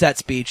he gives that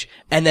speech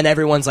and then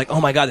everyone's like, oh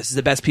my God, this is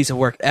the best piece of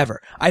work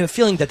ever. I have a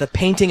feeling that the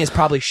painting is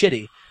probably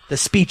shitty. The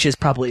speech is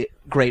probably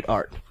great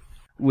art.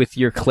 With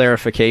your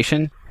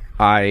clarification,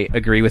 I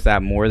agree with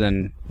that more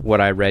than what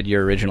I read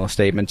your original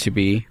statement to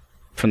be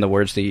from the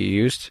words that you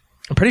used.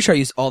 I'm pretty sure I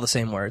used all the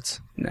same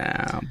words.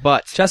 No,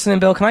 but Justin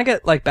and Bill, can I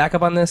get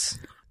backup on this?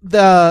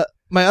 My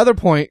other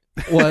point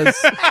was,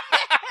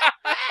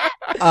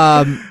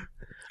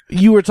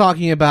 you were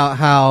talking about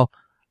how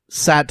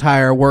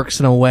satire works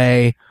in a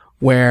way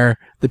where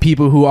the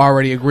people who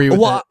already agree with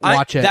it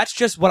watch it. That's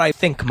just what I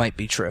think might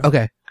be true.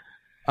 Okay.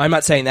 I'm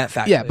not saying that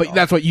factually. Yeah, but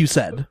that's what you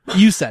said.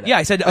 You said it. Yeah,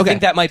 I said I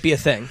think that might be a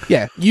thing.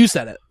 Yeah, you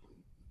said it.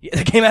 Yeah,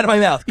 that came out of my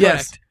mouth. Correct.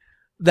 Yes.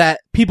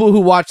 That people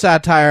who watch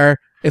satire,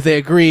 if they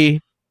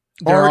agree,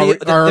 There's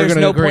gonna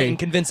no agree. point in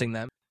convincing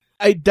them.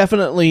 I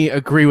definitely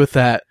agree with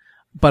that,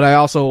 but I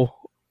also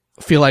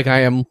feel like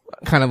I am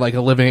kind of like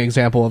a living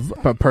example of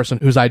a person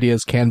whose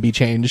ideas can be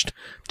changed.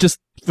 Just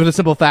for the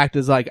simple fact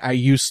is like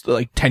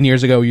 10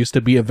 years ago used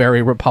to be a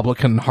very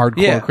Republican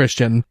hardcore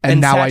Christian, and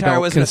now I satire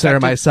don't was an consider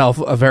effective- myself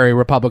a very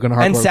Republican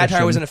hardcore And satire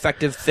Christian. was an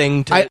effective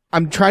thing to...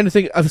 I'm trying to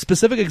think of a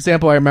specific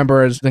example I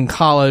remember is in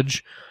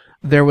college,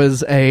 there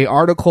was a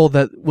article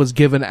that was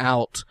given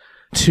out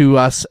to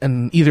us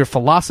in either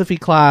philosophy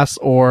class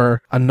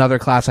or another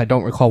class. I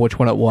don't recall which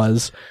one it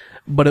was,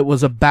 but it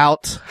was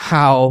about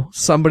how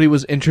somebody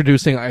was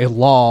introducing a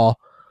law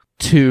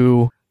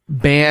to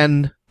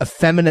ban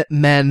effeminate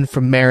men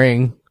from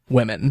marrying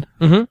women.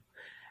 Mhm.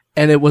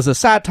 And it was a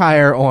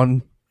satire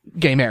on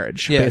gay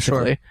marriage, Yeah,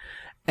 basically. sure.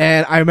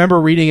 And I remember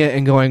reading it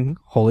and going,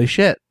 holy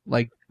shit,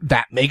 like,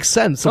 that makes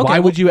sense. Okay, Why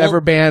would you well-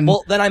 ever ban...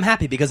 Well, then I'm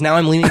happy because now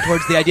I'm leaning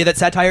towards the idea that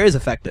satire is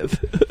effective.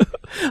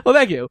 Well,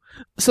 thank you.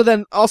 So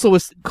then also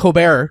with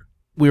Colbert,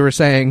 we were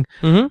saying,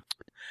 Mhm.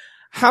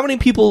 how many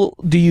people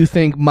do you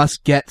think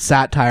must get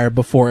satire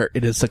before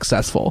it is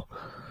successful?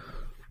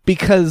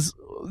 Because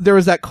there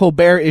was that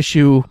Colbert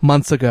issue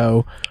months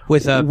ago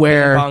With a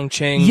where, ping pong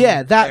ching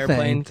yeah, that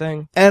airplane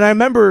thing. And I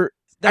remember,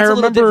 That's a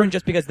little different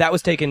just because that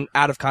was taken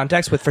out of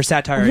context. With for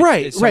satire,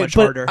 right, it's so right. much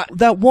But harder.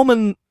 that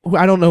woman, who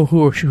I don't know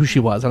who she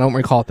was. I don't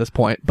recall at this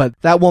point. But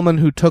that woman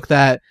who took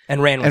that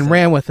and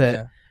ran with it.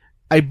 Yeah.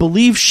 I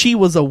believe she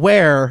was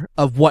aware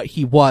of what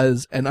he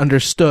was and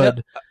understood.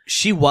 No,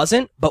 she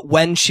wasn't, but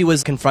when she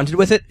was confronted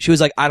with it, she was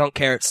like, "I don't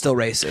care. It's still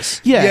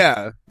racist." Yeah.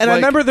 Yeah, And I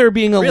like- remember there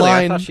being a Really, I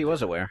line. thought she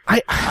was aware.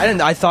 I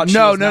didn't. I thought she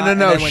No, was no, not, no, and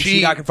no, then when she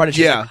she- got confronted,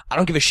 she yeah. was like, "I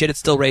don't give a shit. It's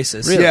still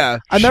racist." Yeah,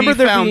 I remember she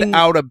there found being-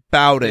 out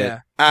about it Yeah.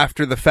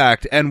 after the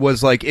fact and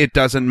was like, "It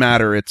doesn't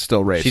matter. It's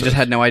still racist." She just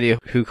had no idea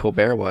who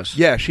Colbert was.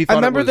 Yeah, she thought I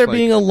remember it was there like,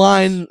 being a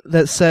line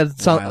that said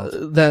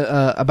Wild.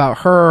 that about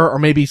her, or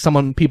maybe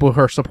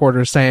her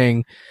supporters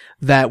saying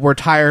that we're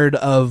tired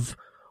of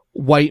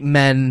white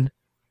men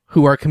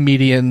who are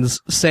comedians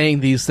saying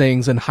these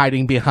things and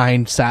hiding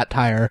behind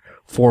satire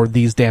for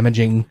these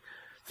damaging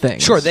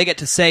things. Sure, they get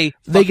to say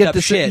They fucked get up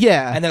to say- shit,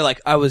 yeah. and they're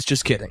like, "I was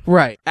just kidding."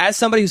 Right. As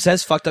somebody who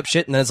says fucked up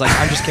shit and then is like,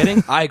 "I'm just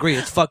kidding," I agree.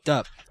 It's fucked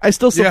up. I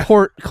still Yeah.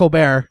 support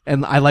Colbert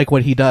and I like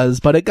what he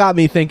does, but it got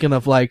me thinking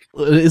of like,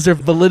 is there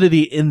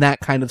validity in that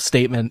kind of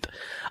statement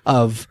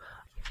of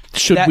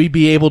should That- we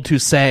be able to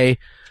say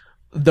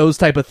those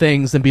type of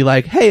things and be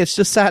like, hey, it's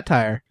just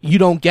satire. You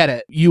don't get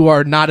it. You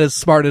are not as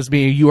smart as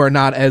me. You are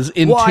not as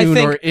in Well, I tune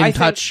think- or in I think-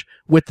 touch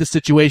with the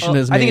situation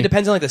as me. I think it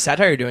depends on like the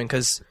satire you're doing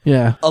because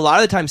Yeah. a lot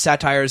of the time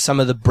satire is some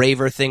of the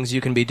braver things you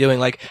can be doing.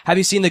 Like, have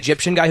you seen the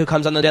Egyptian guy who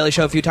comes on the Daily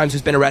Show a few times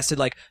who's been arrested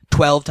like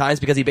 12 times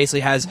because he basically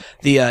has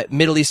the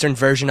Middle Eastern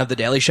version of the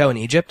Daily Show in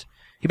Egypt?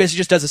 He basically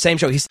just does the same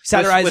show. He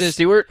satirizes. Was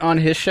Stewart on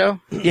his show?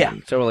 Yeah.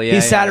 Totally. Yeah, He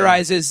yeah,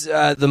 satirizes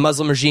the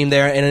Muslim regime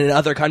there and in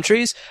other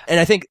countries. And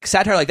I think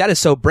satire like that is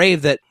so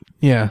brave that.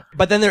 Yeah.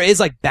 But then there is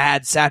like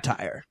bad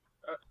satire.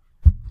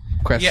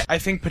 Chris. Yeah, I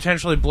think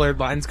potentially Blurred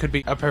Lines could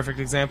be a perfect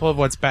example of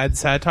what's bad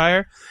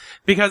satire.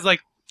 Because,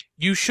 like,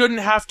 you shouldn't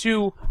have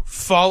to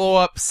follow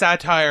up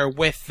satire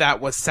with that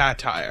was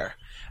satire.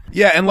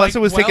 Yeah, unless Like, it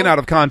was taken well- out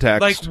of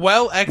context. Like,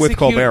 well-executed...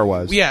 Colbert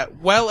was. Yeah,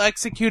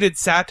 well-executed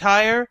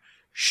satire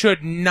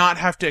should not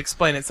have to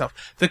explain itself.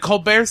 The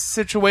Colbert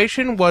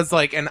situation was,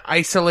 like, an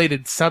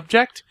isolated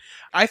subject.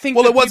 I think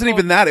Well, that it wasn't people-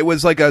 even that. It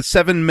was like a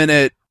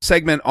 7-minute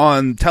segment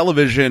on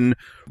television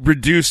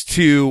reduced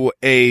to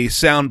a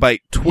soundbite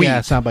tweet.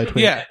 Yeah, soundbite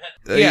tweet. Yeah.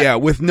 Yeah,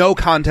 with no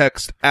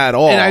context at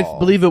all. And I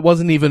believe it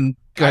wasn't even...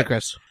 Go ahead,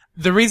 Chris.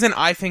 The reason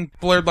I think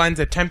Blurred Lines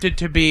attempted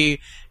to be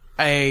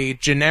a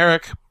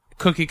generic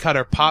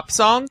cookie-cutter pop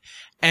song,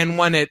 and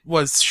when it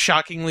was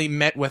shockingly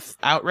met with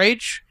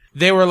outrage,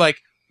 they were like,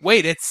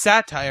 wait, it's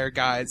satire,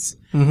 guys.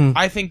 Mm-hmm.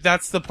 I think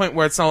that's the point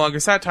where it's no longer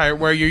satire,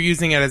 where you're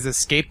using it as a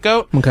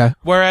scapegoat. Okay.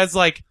 Whereas,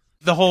 like,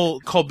 the whole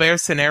Colbert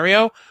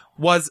scenario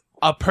was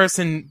a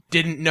person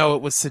didn't know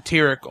it was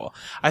satirical.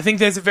 I think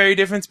there's a very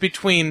difference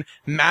between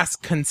mass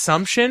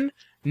consumption,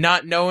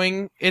 not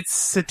knowing it's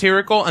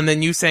satirical, and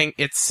then you saying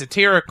it's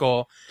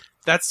satirical.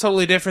 That's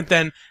totally different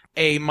than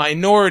a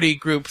minority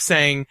group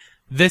saying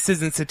this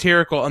isn't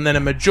satirical, and then a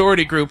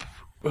majority group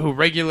who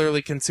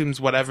regularly consumes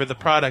whatever the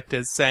product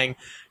is saying,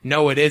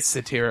 no, it is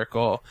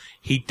satirical.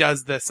 He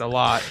does this a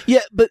lot.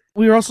 Yeah, but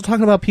we were also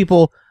talking about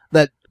people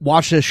that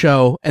watch this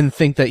show and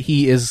think that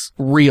he is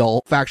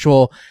real,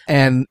 factual,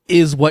 and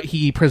is what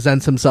he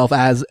presents himself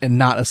as and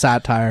not a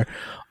satire.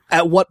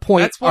 At what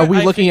point That's what are we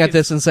I looking think at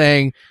this and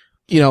saying,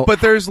 you know,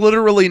 But there's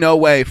literally no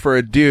way for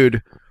a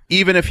dude,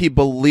 even if he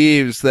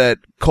believes that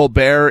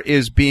Colbert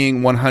is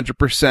being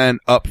 100%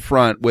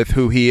 upfront with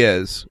who he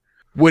is,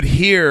 would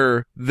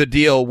hear the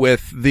deal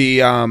with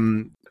the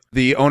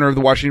owner of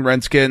the Washington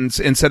Redskins,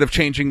 instead of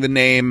changing the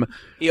name.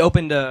 He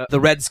opened the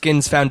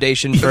Redskins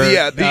Foundation for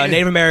Yeah,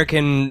 Native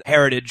American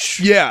Heritage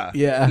Yeah.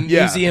 yeah.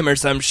 Museum or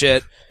some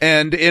shit.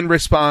 And in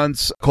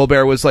response,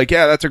 Colbert was like,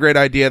 yeah, that's a great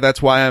idea.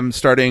 That's why I'm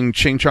starting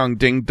Ching Chong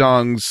Ding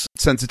Dong's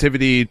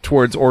sensitivity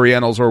towards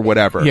Orientals or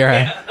whatever.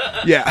 Yeah.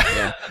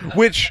 Yeah.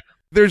 Which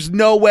there's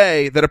no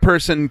way that a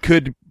person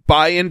could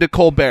buy into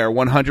Colbert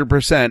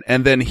 100%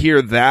 and then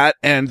hear that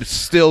and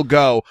still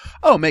go,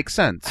 oh, makes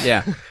sense.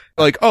 Yeah.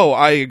 Like, oh,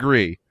 I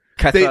agree.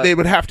 Catholic- They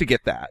would have to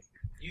get that.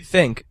 You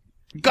think?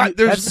 God, That's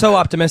there's so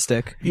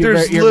optimistic.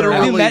 There's you're literally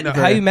Have you Really met? not.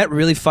 Have you met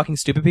really fucking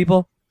stupid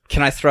people?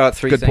 Can I throw out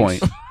three good things?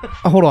 point.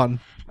 Hold on.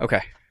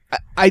 Okay.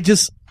 I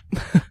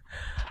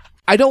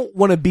I don't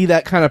want to be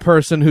that kind of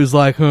person who's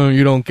like, oh,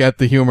 you don't get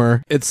the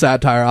humor. It's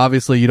satire.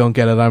 Obviously, you don't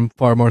get it. I'm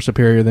far more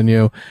superior than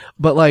you.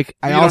 But, like,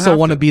 I also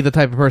want to be the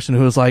type of person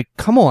who's like,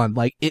 come on,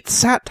 like, it's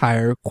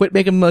satire. Quit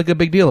making, like, a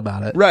big deal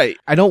about it. Right.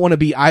 I don't want to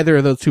be either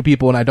of those two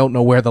people, and I don't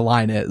know where the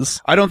line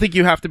is. I don't think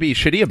you have to be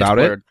shitty about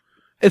it.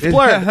 It's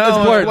blurred. It's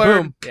blurred.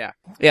 Boom.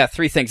 Yeah,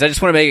 three things. I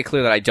just want to make it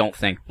clear that I don't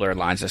think Blurred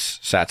Lines is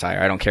satire.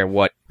 I don't care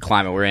what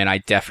climate we're in. I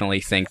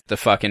definitely think the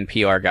fucking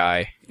PR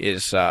guy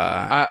is,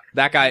 that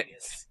guy...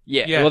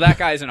 Yeah, well, that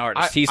guy's an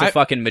artist. He's a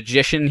fucking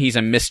magician. He's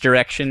a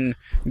misdirection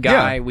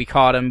guy. Yeah. We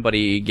caught him, but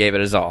he gave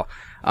it his all.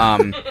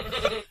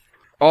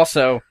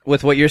 Also,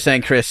 with what you're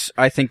saying, Chris,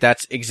 I think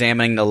that's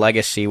examining the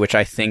legacy, which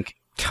I think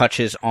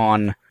touches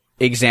on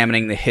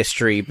examining the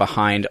history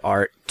behind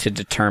art to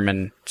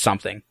determine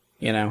something,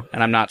 you know?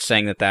 And I'm not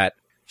saying that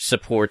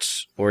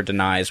supports or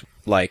denies,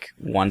 like,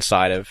 one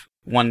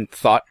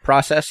thought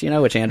process, you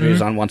know, which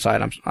Andrew's on one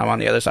side, I'm on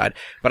the other side.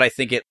 But I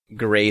think it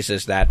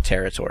grazes that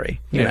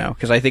territory, you know,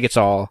 because I think it's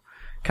all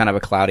kind of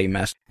a cloudy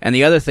mess. And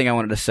the other thing I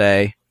wanted to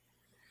say,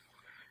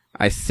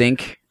 I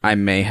think I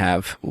may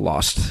have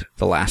lost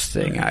the last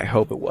thing. I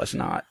hope it was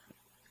not.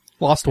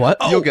 Lost what?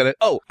 You'll get it.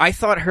 Oh, I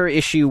thought her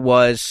issue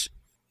was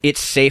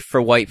it's safe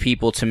for white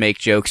people to make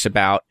jokes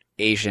about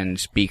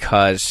Asians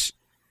because...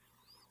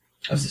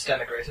 of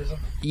systemic racism?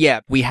 Yeah,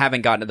 we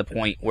haven't gotten to the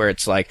point where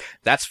it's like,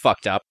 that's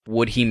fucked up.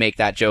 Would he make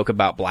that joke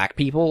about black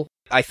people?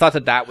 I thought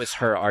that was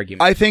her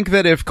argument. I think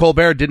that if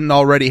Colbert didn't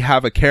already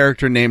have a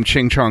character named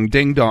Ching Chong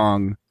Ding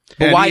Dong...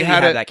 But why did he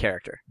have that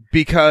character?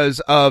 Because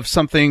of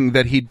something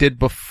that he did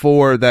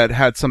before that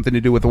had something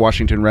to do with the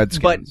Washington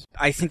Redskins. But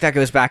I think that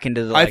goes back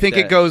into the... I think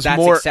it goes that's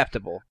more...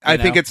 acceptable. I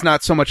think it's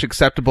not so much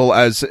acceptable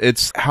as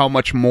it's how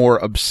much more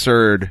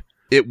absurd...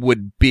 it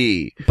would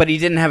be. But he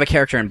didn't have a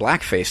character in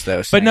blackface,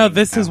 though. But no,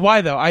 this is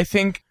why, though. I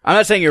think... I'm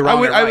not saying you're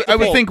wrong. I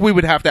would think we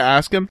would have to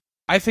ask him.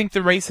 I think the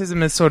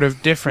racism is sort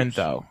of different,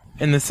 though,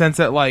 in the sense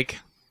that, like...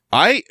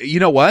 You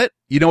know what?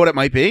 You know what it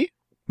might be?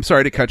 I'm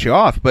sorry to cut you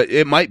off, but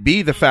it might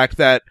be the fact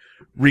that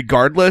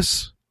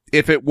regardless,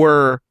 if it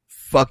were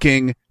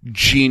fucking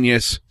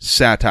genius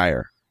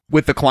satire,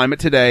 with the climate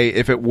today,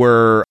 if it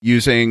were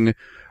using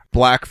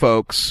black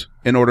folks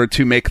in order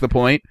to make the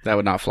point, that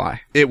would not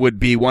fly. It would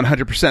be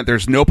 100%.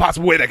 There's no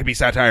possible way that could be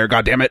satire.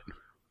 God damn it.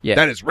 Yeah.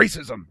 That is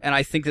racism. And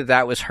I think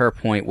that was her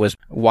point, was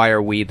why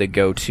are we the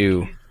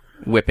go-to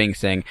whipping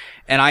thing?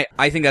 And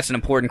I think that's an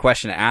important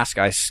question to ask.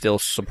 I still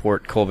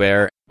support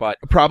Colbert, but...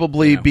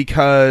 Probably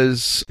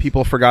because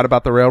people forgot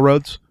about the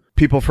railroads.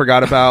 People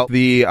forgot about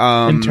the...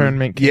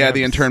 internment camps. Yeah,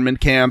 the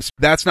internment camps.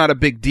 That's not a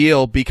big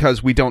deal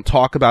because we don't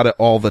talk about it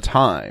all the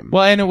time.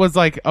 Well, and it was,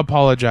 like,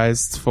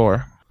 apologized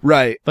for.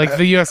 Right. Like,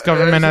 the U.S.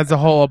 government as a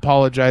whole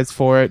apologized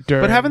for it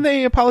during... But haven't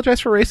they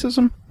apologized for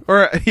racism?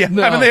 Or,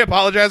 No. Haven't they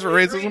apologized for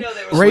racism?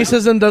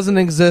 Racism doesn't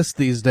exist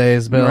these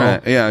days, Bill.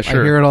 Right. Yeah,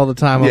 sure. I hear it all the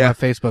time on my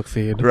Facebook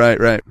feed.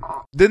 Right.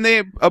 Didn't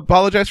they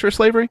apologize for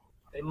slavery?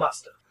 They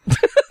must have.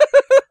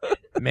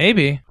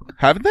 Maybe.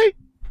 Haven't they?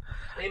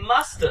 They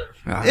must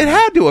have. It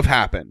had to have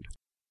happened.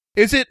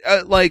 Is it,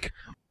 like,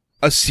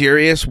 a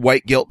serious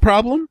white guilt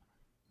problem?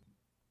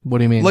 What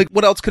do you mean? Like,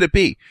 what else could it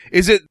be?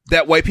 Is it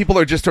that white people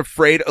are just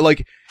afraid,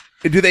 like,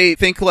 do they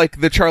think,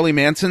 like, the Charlie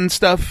Manson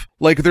stuff,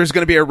 like, there's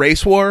going to be a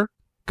race war?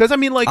 Because, I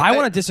mean, like... I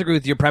want to disagree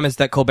with your premise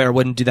that Colbert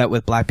wouldn't do that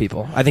with black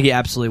people. I think he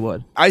absolutely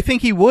would. I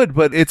think he would,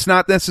 but it's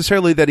not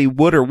necessarily that he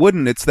would or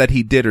wouldn't, it's that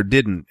he did or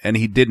didn't, and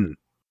he didn't.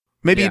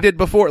 Maybe he did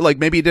before, like,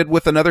 maybe he did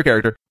with another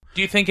character.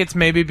 Do you think it's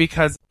maybe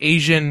because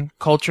Asian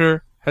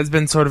culture has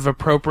been sort of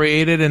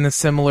appropriated in a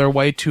similar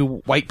way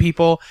to white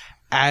people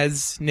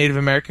as Native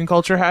American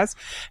culture has?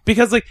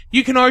 Because, like,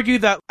 you can argue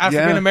that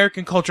African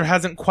American culture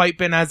hasn't quite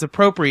been as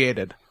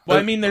appropriated. Well,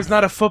 I mean, there's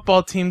not a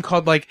football team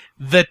called, like,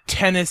 the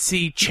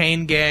Tennessee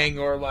Chain Gang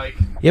or, like...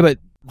 Yeah, but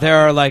there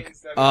are, like,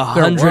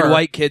 100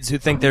 white kids who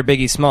think they're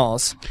Biggie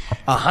Smalls.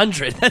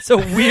 100? That's a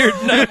weird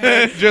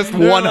number. Just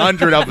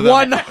 100 of them.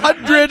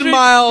 100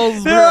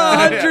 miles, There are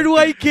 100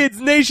 white kids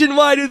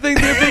nationwide who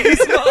think they're Biggie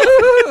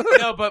Smalls.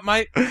 No, but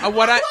my...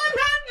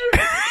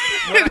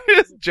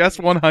 Just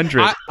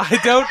 100. I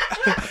don't...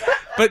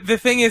 But the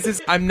thing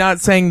is I'm not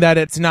saying that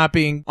it's not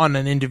being on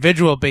an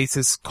individual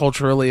basis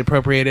culturally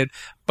appropriated,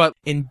 but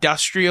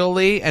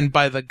industrially and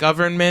by the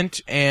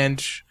government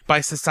and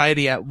by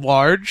society at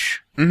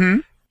large,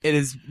 it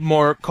is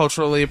more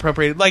culturally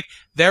appropriated. Like,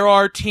 there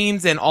are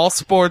teams in all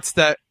sports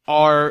that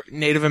are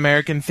Native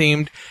American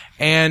themed,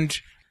 and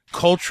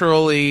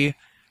culturally,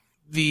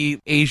 the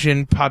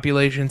Asian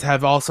populations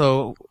have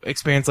also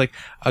experienced, like,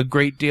 a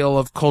great deal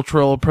of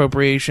cultural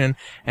appropriation,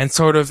 and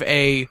sort of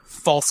a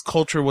false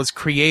culture was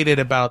created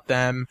about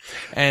them,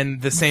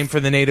 and the same for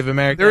the Native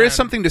American. There is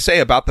something to say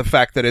about the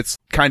fact that it's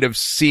kind of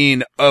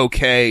seen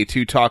okay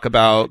to talk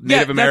about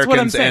Native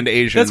Americans and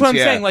Asians. That's what I'm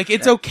saying. Like,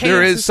 it's okay.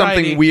 There is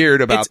something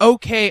weird about. It's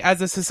okay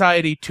as a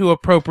society to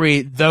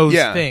appropriate those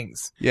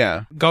things.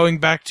 Yeah. Going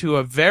back to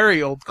a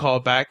very old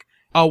callback,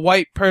 a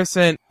white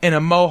person in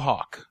a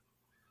mohawk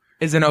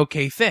is an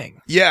okay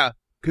thing. Yeah.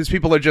 Because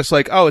people are just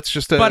like, oh, it's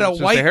just a But a it's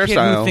just white kid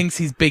hairstyle. who thinks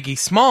he's Biggie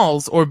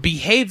Smalls or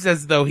behaves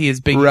as though he is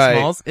Biggie Right.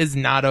 Smalls is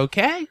not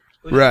okay.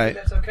 Right.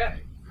 That's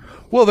okay.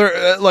 Well,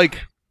 they're like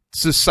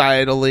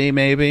societally,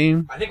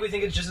 maybe. I think we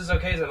think it's just as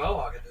okay as a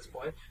mohawk at this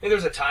point. I think there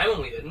was a time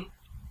when we didn't.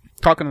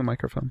 Talking to the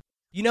microphone.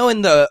 You know,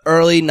 in the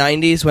early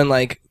 '90s when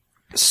like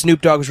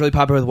Snoop Dogg was really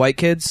popular with white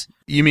kids.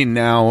 You mean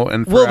now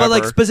and forever? Well, but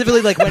like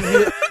specifically, like when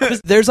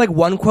there's like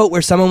one quote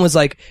where someone was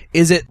like,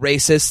 "Is it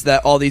racist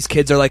that all these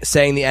kids are like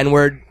saying the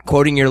N-word,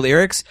 quoting your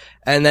lyrics?"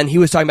 And then he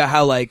was talking about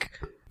how like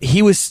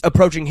he was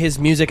approaching his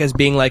music as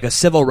being like a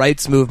civil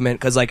rights movement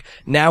because like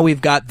now we've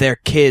got their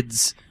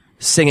kids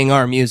singing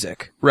our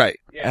music. Right.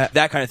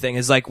 That kind of thing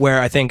is like where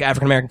I think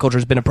African American culture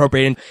has been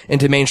appropriated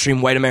into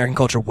mainstream white American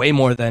culture way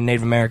more than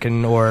Native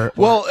American or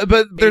Well,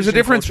 but there's a Asian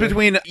difference culture.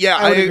 between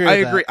I would agree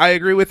with agree. I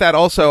agree with that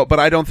also, but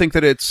I don't think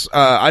that it's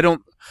I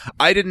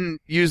didn't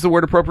use the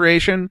word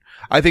appropriation.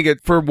 I think it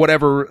for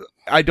whatever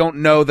I don't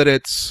know that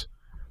it's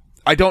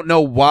I don't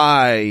know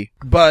why,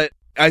 but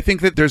I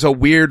think that there's a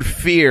weird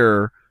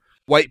fear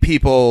white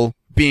people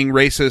being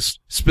racist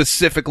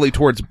specifically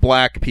towards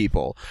black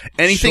people.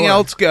 Anything Sure.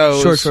 else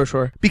goes.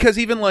 Sure. Because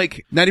even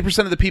like 90%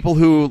 of the people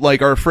who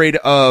like are afraid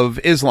of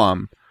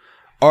Islam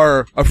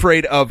are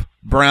afraid of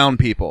brown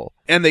people,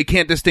 and they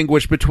can't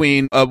distinguish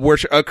between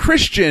a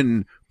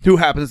Christian who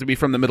happens to be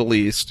from the Middle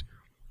East,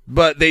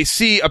 but they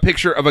see a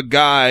picture of a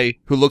guy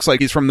who looks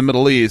like he's from the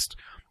Middle East,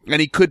 and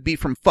he could be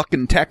from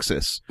fucking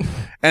Texas,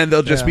 and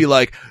they'll just be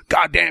like,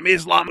 "Goddamn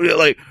Islam!"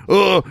 Like,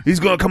 oh, he's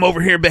gonna come over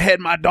here and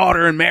behead my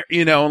daughter and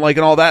and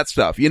all that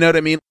stuff. You know what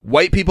I mean?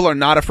 White people are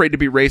not afraid to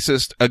be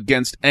racist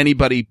against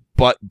anybody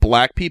but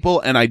black people,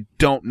 and I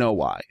don't know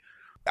why.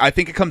 I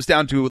think it comes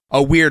down to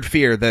a weird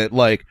fear that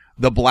like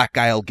the black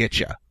guy'll get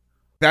you.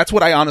 That's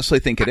what I honestly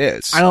think it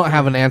is. I don't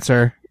have an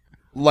answer.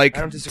 Like,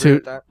 I don't disagree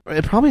with that.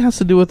 It probably has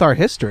to do with our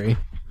history.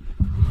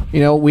 You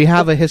know, we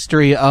have a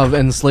history of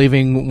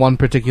enslaving one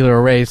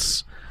particular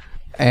race,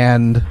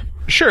 and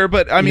sure,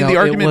 but I mean, you know, the it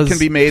argument was can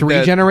be made 3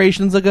 that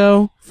generations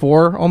ago,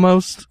 4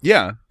 almost.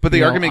 yeah, but the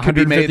You know, argument can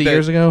be made 150 that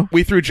years ago?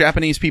 we threw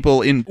Japanese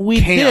people in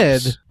We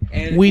camps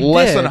did. We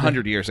less did. than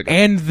 100 years ago.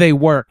 And they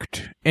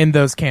worked in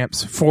those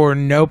camps for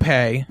no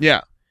pay.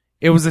 Yeah.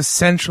 It was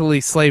essentially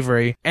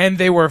slavery, and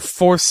they were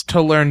forced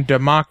to learn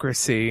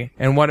democracy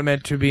and what it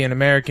meant to be an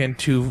American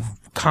to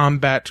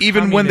combat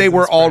Even when they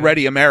were communism spread.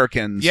 already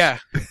Americans. Yeah,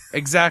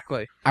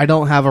 exactly. I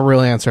don't have a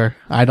real answer.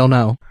 I don't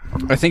know.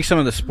 I think some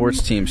of the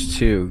sports teams,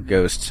 too,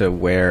 goes to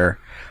where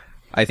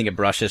I think it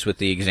brushes with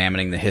the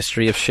examining the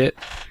history of shit.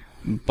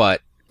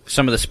 But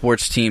some of the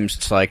sports teams,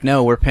 it's like,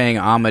 no, we're paying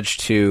homage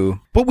to...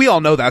 But we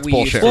all know that's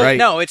bullshit, Well, right?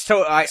 No, it's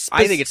I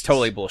think it's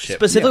totally bullshit.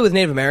 Specifically with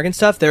Native American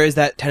stuff, there is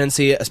that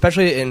tendency,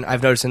 especially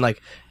I've noticed in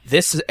like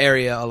this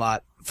area a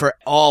lot, for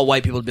all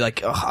white people to be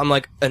like, I'm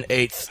like an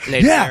 8th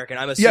Native Yeah. American.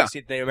 I'm a Yeah.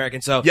 16th Native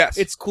American. So Yes.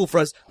 it's cool for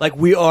us. Like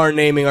we are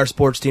naming our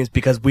sports teams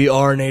because we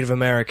are Native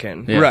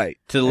American. Yeah. Right.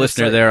 To the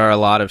listener, like- there are a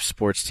lot of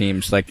sports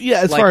teams like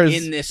Yeah, as like far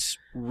as- in this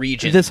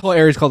region. This whole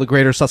area is called the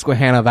Greater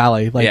Susquehanna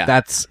Valley. Like, Yeah.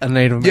 that's a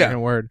Native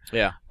American word.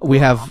 yeah. We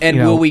have, And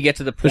you know, will we get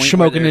to the the point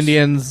where Shamokin there's-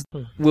 Indians.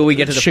 Will we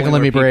get to the point where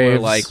Shikellamy people are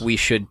Braves. like, we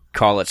should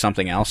call it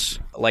something else?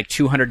 Like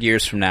 200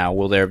 years from now,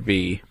 will there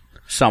be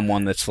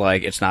someone that's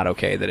like, it's not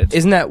okay that it's...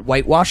 Isn't that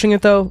whitewashing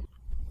it though?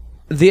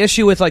 The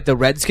issue with like the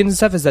Redskins and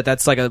stuff is that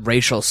that's like a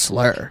racial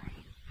slur.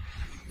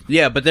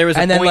 Yeah, but there was a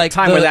And then point in like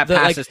time where that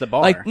passes like, the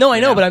bar. Like no, I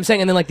you know, but I'm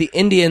saying, and then like the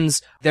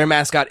Indians, their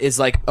mascot is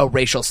like a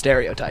racial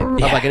stereotype of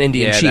like an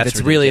Indian Yeah, chief. that's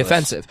It's really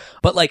ridiculous. offensive.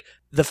 But like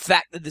the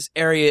fact that this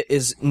area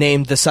is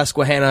named the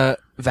Susquehanna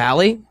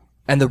Valley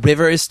and the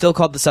river is still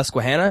called the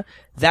Susquehanna,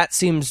 that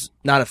seems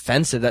not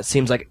offensive. That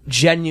seems like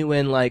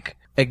genuine like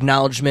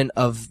acknowledgement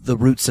of the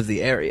roots of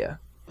the area.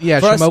 Yeah,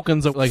 For us-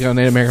 Shamokin's like a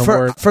Native American For,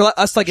 word. for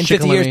us, like in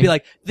 50 years, Shikellamy. be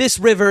like, this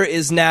river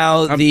is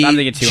now I'm the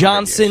thinking 200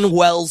 Johnson years.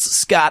 Wells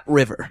Scott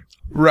River.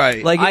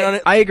 Right. Like, you know,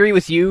 I agree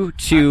with you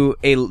to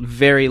a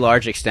very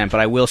large extent, but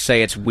I will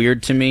say it's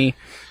weird to me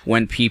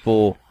when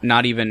people,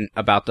 not even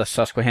about the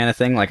Susquehanna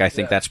thing, like I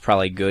think that's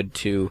probably good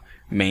to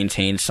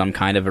maintain some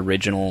kind of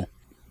original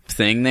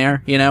thing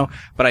there, you know?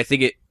 But I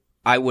think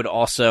I would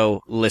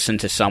also listen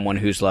to someone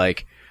who's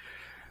like,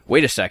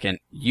 wait a second,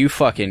 you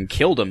fucking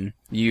killed him.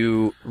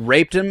 You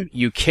raped him.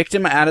 You kicked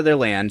him out of their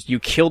land. You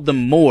killed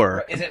them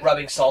more. is it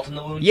rubbing salt in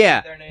the wound?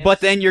 Yeah,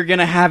 but then you're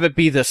gonna have it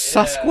be the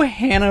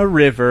Susquehanna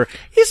River.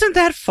 Isn't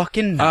that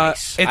fucking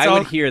nice? it's I all-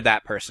 would hear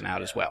that person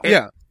out as well.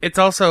 Yeah. It's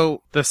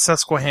also the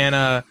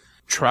Susquehanna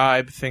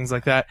tribe, things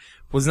like that,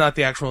 was not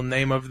the actual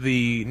name of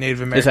the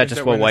Native Americans. Is that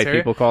just were what in this white area.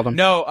 people call them?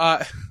 No,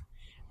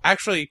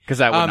 actually, 'Cause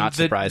that would not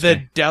surprise the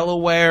me.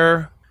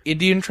 Delaware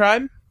Indian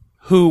tribe,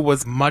 who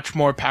was much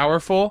more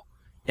powerful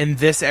in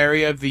this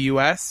area of the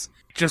U.S.,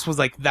 just was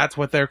like, that's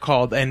what they're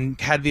called, and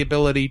had the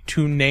ability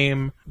to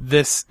name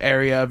this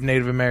area of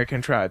Native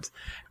American tribes.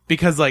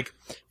 Because, like,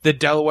 the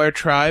Delaware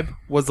tribe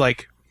was,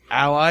 like,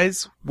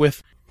 allies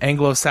with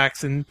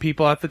Anglo-Saxon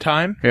people at the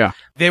time. Yeah.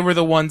 They were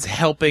the ones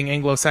helping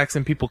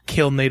Anglo-Saxon people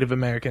kill Native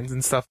Americans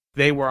and stuff.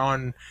 They were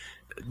on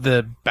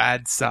the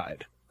bad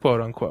side,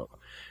 quote unquote.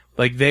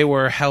 Like, they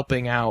were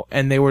helping out,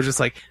 and they were just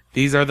like,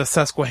 these are the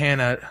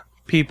Susquehanna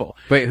people.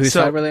 Wait, whose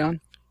So- side were they on?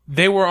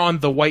 They were on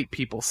the white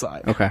people's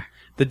side. Okay.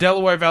 The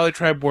Delaware Valley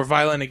tribe were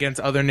violent against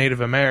other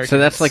Native Americans. So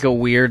that's like a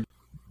weird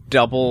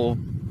double,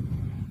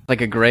 like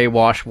a gray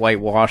wash,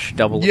 white wash,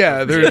 double.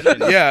 Yeah, there's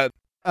yeah,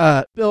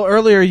 Bill,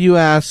 earlier you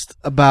asked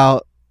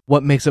about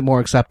what makes it more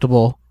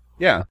acceptable,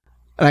 yeah.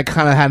 and I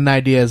kind of had an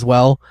idea as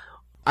well.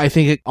 I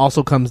think it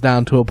also comes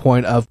down to a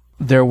point of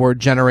there were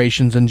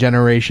generations and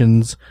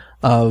generations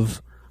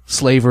of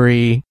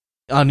slavery,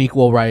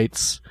 unequal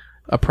rights,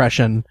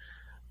 oppression,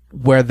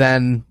 where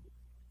then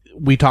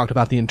we talked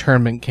about the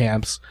internment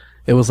camps.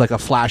 It was like a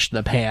flash in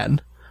the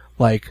pan.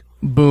 Like,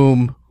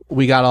 boom,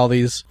 we got all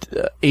these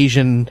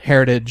Asian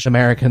heritage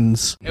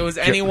Americans, It was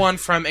anyone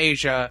from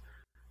Asia.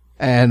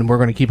 and we're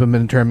going to keep them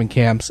in internment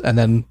camps. And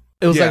then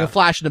it was Yeah. like a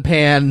flash in the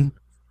pan,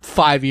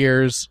 5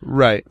 years,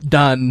 Right.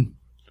 done.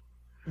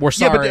 We're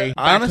Yeah, but sorry, back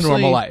honestly- to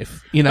normal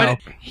life. You know,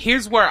 But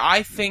here's where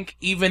I think,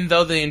 even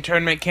though the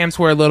internment camps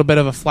were a little bit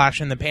of a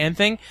flash in the pan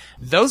thing,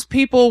 those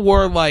people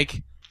were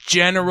like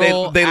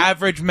general They-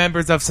 average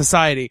members of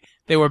society.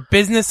 They were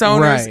business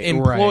owners, Right,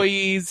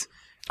 employees,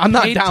 I'm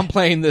not paid-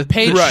 downplaying the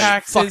paid the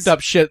taxes, fucked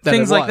up shit that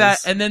things it like that,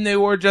 was. and then they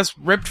were just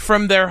ripped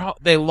from their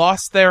they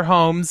lost their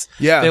homes,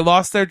 Yeah. they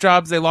lost their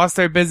jobs, they lost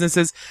their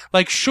businesses.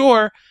 Like,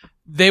 sure,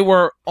 they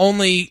were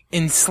only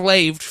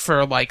enslaved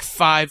for like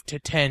 5 to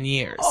 10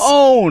 years.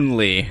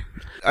 Only.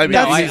 I mean,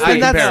 That's, it's the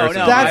and that's,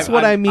 comparison. that's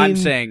what I mean I'm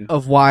saying.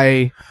 of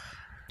why.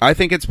 I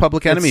think it's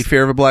Public Enemy, It's-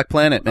 Fear of a Black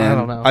Planet, man. I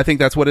don't know. I think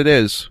that's what it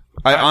is.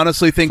 I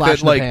honestly think Flash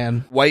that, in the like,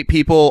 pan. white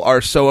people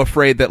are so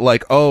afraid that,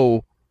 like,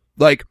 oh,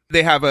 like,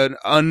 they have an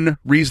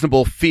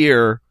unreasonable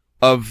fear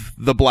of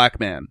the black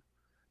man.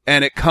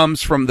 And it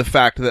comes from the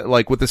fact that,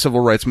 like, with the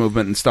civil rights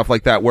movement and stuff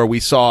like that, where we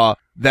saw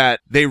that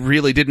they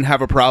really didn't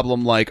have a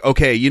problem, like,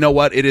 okay, you know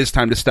what? It is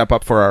time to step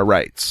up for our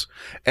rights.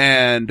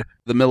 And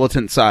the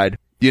militant side,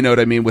 you know what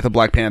I mean, with the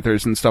Black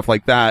Panthers and stuff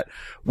like that,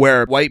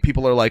 where white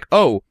people are like,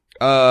 oh,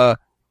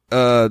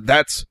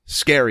 that's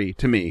scary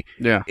to me.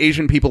 Yeah.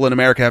 Asian people in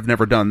America have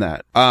never done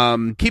that.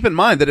 Keep in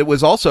mind that it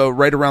was also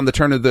right around the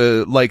turn of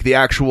the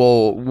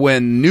actual,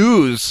 when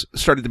news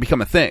started to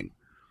become a thing.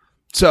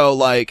 So,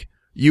 like,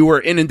 you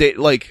were inundated,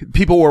 like,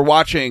 people were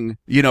watching,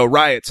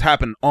 riots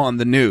happen on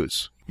the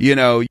news,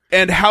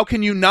 and how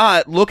can you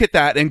not look at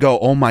that and go,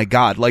 oh my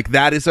God, like,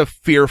 that is a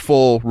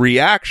fearful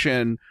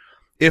reaction.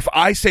 If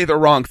I say the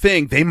wrong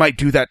thing, they might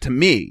do that to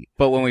me.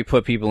 But when we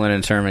put people in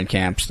internment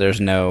camps, there's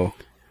no.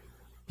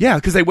 Yeah,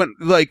 because they went,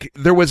 like,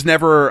 there was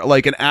never,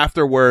 like, an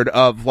afterword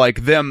of,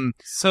 like, them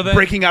So then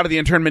breaking out of the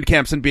internment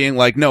camps and being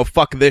like, no,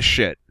 fuck this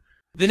shit.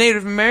 the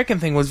Native American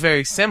thing was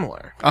very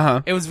similar.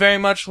 Uh-huh. It was very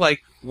much like,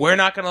 we're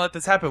not going to let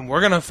this happen. We're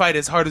going to fight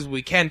as hard as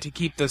we can to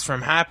keep this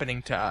from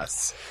happening to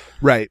us.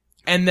 Right.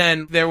 And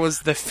then there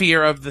was the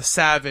fear of the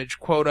savage,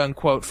 quote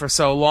unquote, for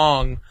so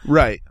long,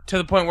 Right. to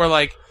the point where,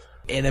 like,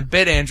 in a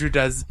bit Andrew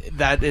does,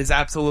 that is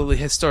absolutely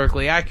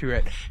historically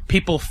accurate.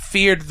 People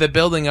feared the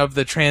building of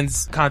the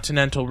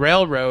Transcontinental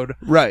Railroad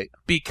Right.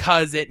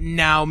 because it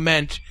now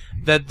meant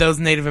that those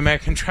Native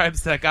American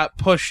tribes that got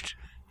pushed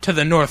to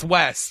the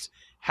northwest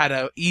had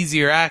a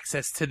easier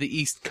access to the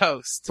East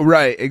Coast.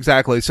 Right,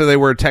 exactly. So they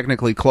were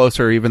technically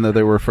closer even though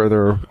they were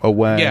further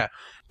away. Yeah.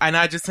 And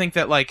I just think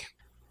that, like,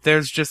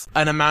 there's just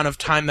an amount of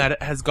time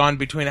that has gone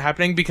between it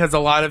happening, because a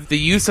lot of the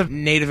use of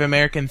Native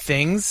American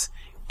things,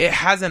 it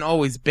hasn't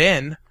always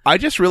been. I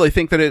just really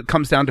think that it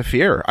comes down to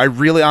fear. I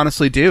really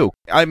honestly do.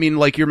 I mean,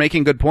 like, you're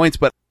making good points,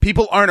 but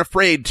people aren't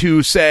afraid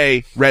to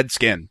say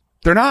redskin.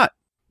 They're not.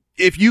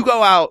 If you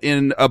go out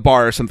in a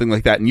bar or something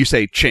like that and you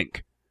say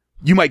chink,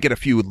 you might get a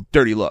few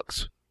dirty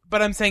looks.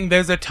 But I'm saying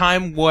there's a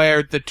time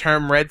where the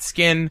term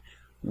redskin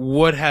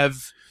would have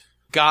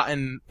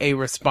gotten a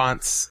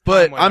response.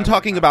 But Time I'm when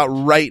talking that about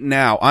happened. right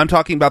now. I'm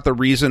talking about the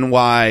reason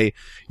why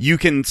you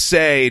can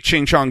say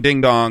ching chong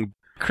ding dong.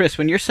 Chris,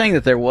 when you're saying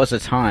that there was a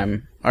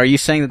time, are you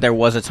saying that there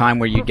was a time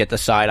where you'd get the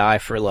side eye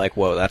for, like,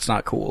 whoa, that's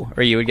not cool?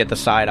 Or you would get the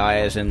side eye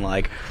as in,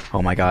 like,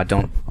 oh my God,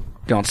 don't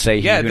say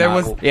Yeah, you're there not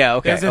was. cool. Yeah,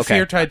 okay, There's a okay.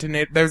 fear tied to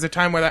Native. There's a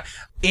time where that.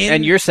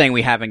 And you're saying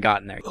we haven't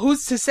gotten there.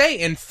 Who's to say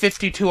in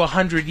 50 to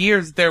 100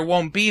 years there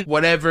won't be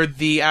whatever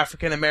the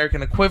African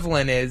American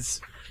equivalent is,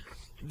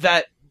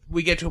 that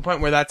we get to a point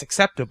where that's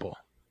acceptable?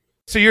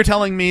 So you're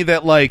telling me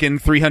that, like, in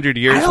 300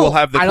 years I don't- we'll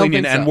have the I don't Klingonian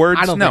think so. N-words?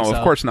 I don't No, think so.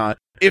 of course not.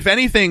 If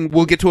anything,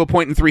 we'll get to a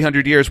point in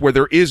 300 years where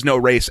there is no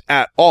race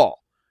at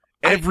all.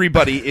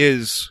 Everybody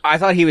is... I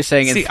thought he was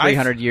saying in See,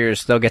 300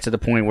 years they'll get to the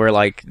point where,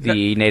 like,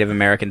 the Native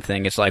American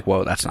thing is like,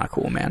 whoa, that's not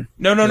cool, man.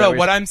 No. Is that what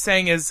What you're- I'm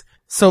saying is,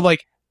 so,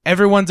 like,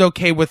 everyone's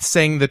okay with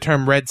saying the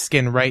term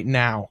redskin right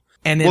now.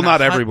 And in Well, not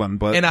a hun- everyone,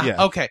 but in a,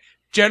 yeah. Okay.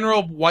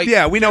 General white...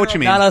 Yeah, we know what you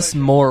mean. Not us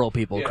moral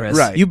people, Yeah. Chris.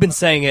 Right. You've been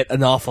saying it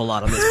an awful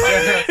lot on this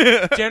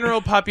podcast.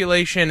 General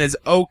population is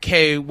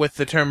okay with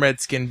the term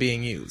redskin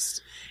being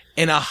used.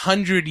 In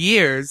 100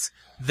 years,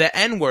 the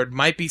N-word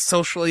might be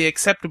socially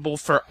acceptable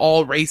for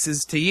all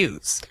races to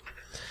use.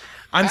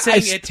 I'm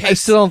saying it takes. I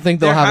still don't think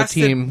they'll there have a has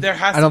to- team. there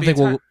has I don't to think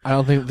be we'll. time. I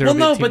don't think there. Well, will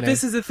be a no, team but name.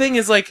 this is the thing: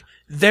 is like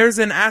there's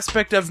an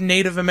aspect of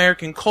Native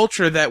American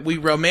culture that we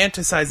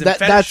romanticize and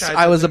That's. fetishize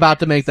I was within about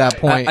to the make that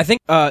society. point. I think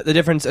the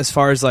difference as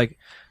far as like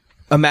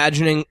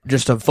imagining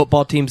just a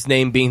football team's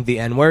name being the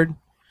N-word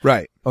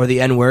Right. or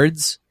the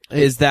N-words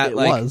is that it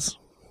like was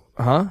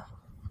huh?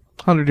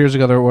 100 years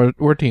ago there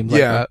were teams like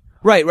Yeah. that.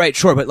 Right,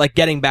 sure, but like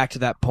getting back to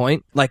that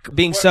point, like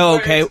being so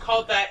Where okay, It's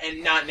called that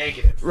and not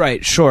negative.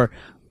 right, sure.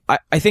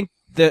 I think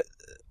the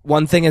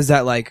one thing is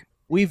that like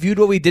we viewed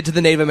what we did to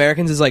the Native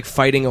Americans as like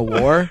fighting a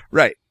war,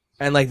 Right.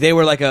 and like they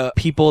were like a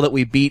people that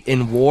we beat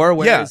in war,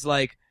 whereas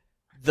like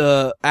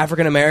the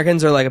African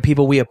Americans are like a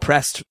people we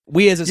oppressed.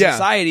 We as a Yeah.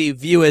 society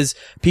view as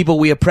people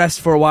we oppressed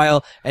for a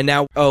while, and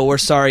now, oh, we're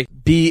sorry,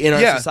 be in our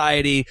Yeah.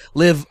 society,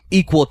 live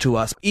equal to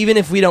us. Even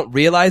if we don't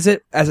realize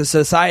it, as a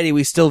society,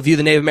 we still view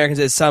the Native Americans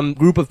as some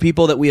group of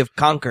people that we have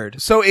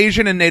conquered. So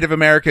Asian and Native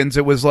Americans,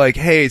 it was like,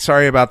 hey,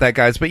 sorry about that,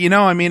 guys, but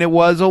I mean, it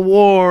was a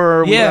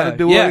war. We gotta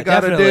do what we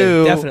gotta definitely,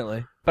 do.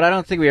 definitely. But I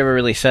don't think we ever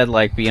really said,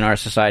 like, be in our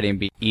society and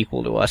be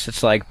equal to us.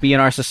 It's like, be in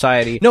our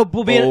society No,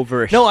 but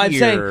over here. I'm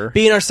saying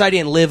be in our society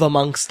and live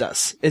amongst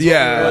us. Is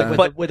Yeah. what we're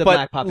like with the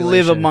black population.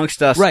 live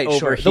amongst us Right, over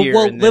sure. here.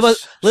 Well, in live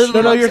this- live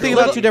No, amongst you're us. thinking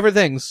Live- about two different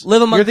things.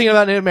 live among- You're thinking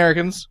about Native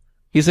Americans.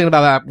 He's thinking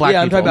about black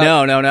Yeah, I'm people. talking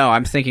about- No.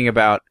 I'm thinking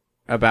about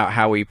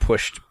how we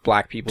pushed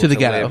black people To the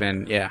ghetto. live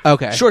in. Yeah.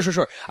 Okay. Sure.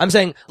 I'm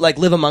saying like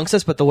live amongst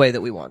us, but the way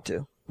that we want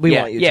to. We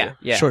Yeah, want you yeah, to.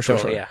 yeah, Sure.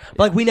 totally, yeah.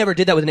 But like we never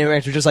did that with the Native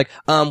Americans. We're just like,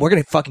 we're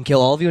gonna fucking kill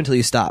all of you until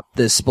you stop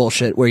this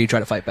bullshit where you try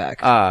to fight back.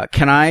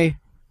 Can I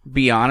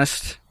be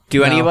honest?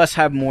 Do any No. of us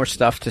have more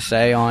stuff to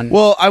say on?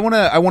 Well, I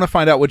wanna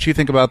find out what you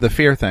think about the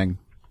fear thing.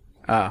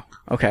 Oh,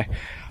 okay.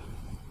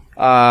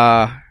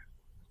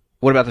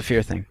 What about the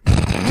fear thing?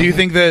 Do you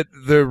think that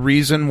the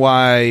reason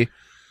why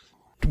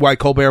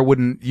Colbert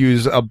wouldn't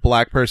use a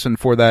black person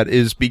for that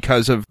is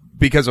because of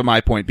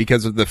my point,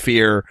 because of the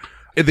fear,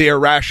 the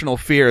irrational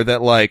fear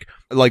that like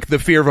the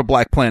fear of a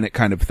black planet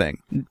kind of thing?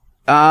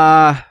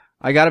 I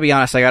gotta be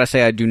honest. I gotta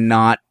say I do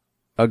not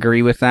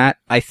agree with that.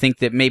 I think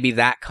that maybe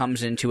that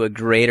comes into a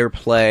greater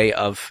play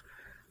of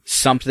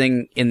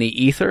something in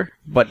the ether,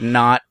 but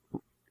not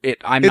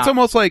it. It's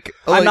almost like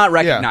I'm not yeah.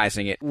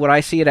 recognizing it. What I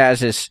see it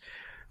as is,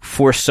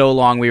 for so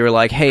long we were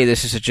like, hey,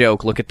 this is a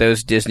joke. Look at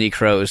those Disney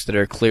crows that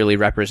are clearly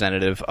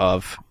representative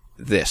of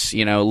this.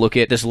 Look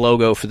at this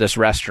logo for this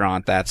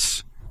restaurant.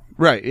 That's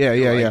Right,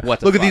 yeah.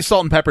 what the Look at fuck? these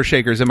salt and pepper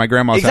shakers in my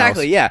grandma's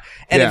exactly, house. yeah.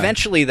 And Yeah.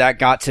 eventually that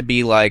got to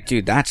be like,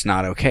 dude, that's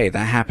not okay.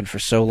 That happened for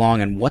so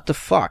long, and what the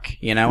fuck,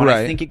 And I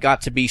Right. think it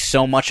got to be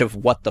so much of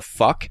what the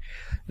fuck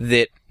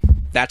that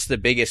that's the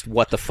biggest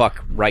what the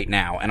fuck right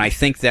now. And I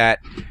think that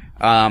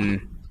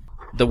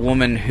the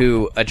woman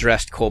who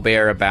addressed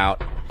Colbert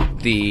about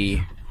the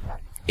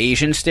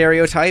Asian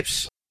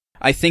stereotypes,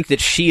 I think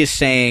that she is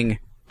saying,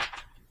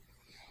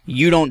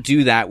 you don't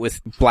do that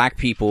with black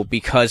people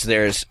because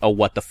there's a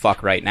what the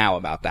fuck right now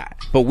about that.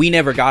 But we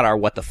never got our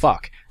what the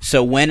fuck.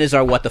 So when is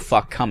our what the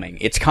fuck coming?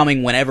 It's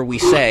coming whenever we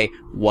say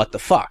what the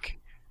fuck.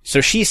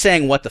 So she's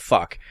saying what the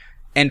fuck.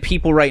 And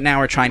people right now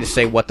are trying to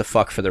say what the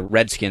fuck for the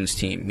Redskins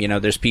team.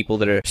 There's people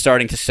that are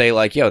starting to say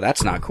like, yo,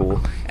 that's not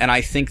cool. And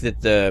I think that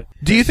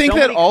Do you think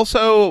that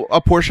also a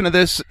portion of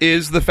this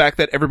is the fact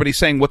that everybody's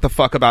saying what the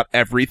fuck about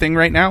everything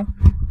right now?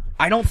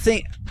 I don't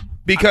think...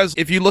 Because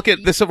if you look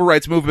at the civil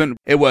rights movement,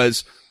 it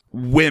was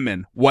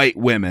women, white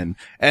women,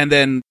 and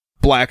then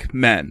black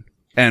men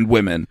and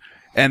women.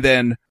 And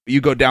then you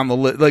go down the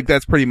list, like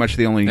that's pretty much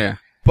the only, Yeah.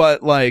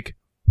 But like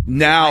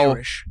now,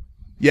 Irish.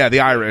 yeah,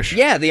 the Irish.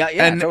 Yeah,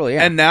 totally,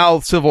 yeah. And now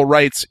civil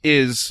rights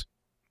is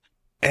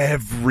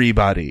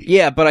everybody.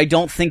 Yeah, but I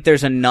don't think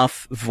there's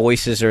enough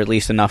voices, or at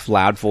least enough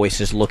loud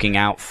voices, looking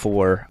out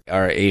for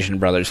our Asian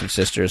brothers and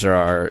sisters or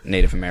our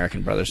Native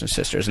American brothers and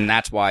sisters. And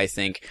that's why I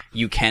think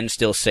you can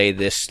still say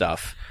this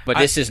stuff. But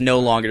this is no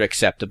longer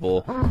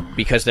acceptable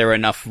because there are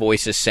enough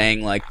voices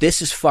saying, like, this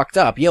is fucked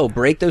up. Yo,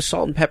 break those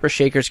salt and pepper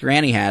shakers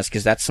Granny has,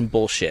 because that's some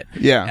bullshit.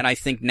 Yeah. And I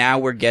think now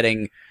we're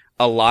getting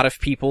a lot of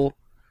people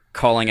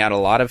calling out a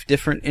lot of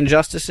different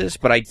injustices,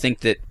 but I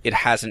think that it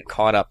hasn't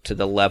caught up to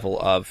the level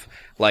of,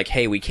 like,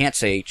 hey, we can't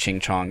say ching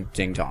chong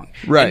ding dong.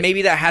 Right. And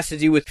maybe that has to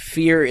do with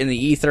fear in the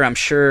ether. I'm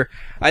sure,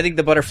 I think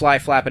the butterfly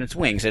flapping its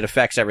wings, it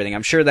affects everything.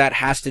 I'm sure that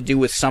has to do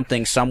with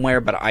something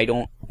somewhere, but I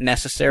don't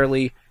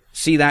necessarily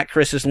see that.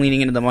 Chris is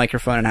leaning into the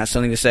microphone and has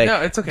something to say.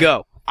 No, it's okay.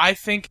 Go. I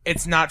think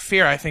it's not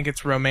fear. I think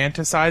it's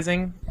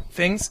romanticizing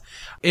things.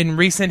 In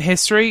recent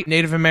history,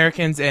 Native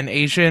Americans and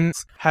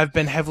Asians have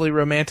been heavily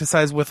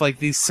romanticized with like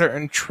these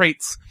certain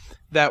traits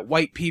that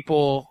white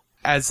people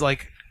as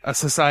like a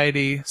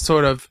society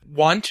sort of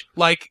want.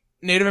 Like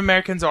Native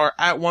Americans are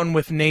at one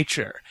with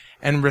nature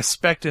and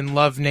respect and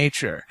love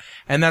nature.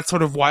 And that's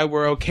sort of why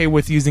we're okay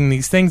with using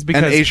these things,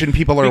 because And Asian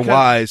people are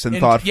wise and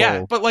thoughtful.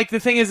 Yeah, but like the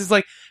thing is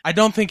like, I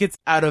don't think it's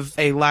out of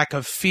a lack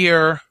of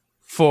fear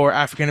for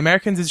African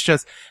Americans. It's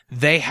just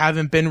they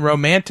haven't been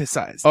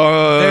romanticized.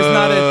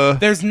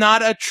 There's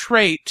not a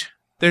trait.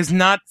 There's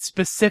not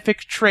specific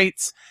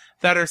traits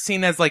that are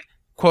seen as like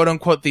quote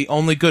unquote the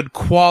only good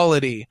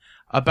quality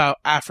about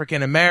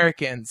African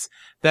Americans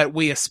that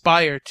we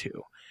aspire to.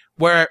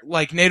 Where,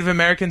 like, Native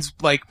Americans,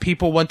 like,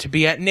 people want to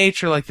be at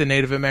nature like the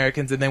Native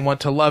Americans, and they want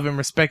to love and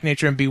respect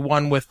nature and be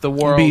one with the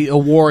world. Be a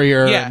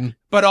warrior. Yeah, and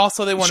but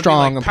also they want to be,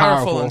 strong like, and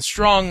powerful powerful. and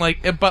strong,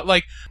 like, but,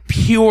 like,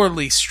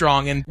 purely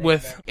strong. And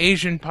with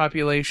Asian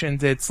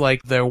populations, it's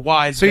like they're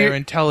wise, So they're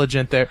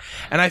intelligent, and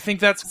I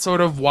think that's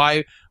sort of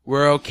why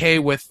we're okay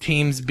with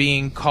teams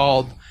being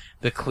called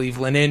the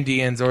Cleveland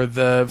Indians or But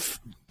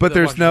the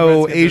there's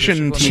no Washington Redskins or the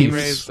Asian Chicago teams.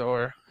 Braves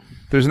or...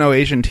 There's no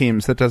Asian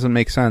teams. That doesn't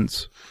make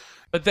sense.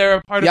 But they're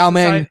a part Yao of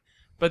Ming. society.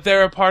 But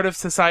they're a part of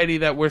society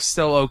that we're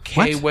still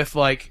okay What? with,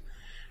 like...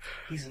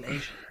 He's an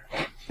Asian.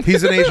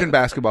 He's an Asian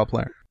basketball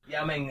player.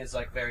 Yao Ming is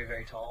like very,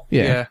 very tall.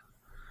 Yeah.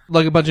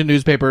 Like a bunch of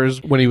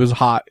newspapers when he was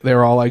hot, they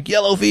were all like,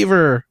 yellow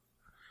fever.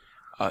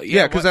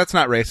 Yeah, because that's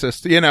not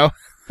racist, you know.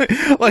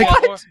 like,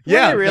 What?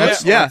 yeah, Really?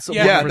 that's, yeah,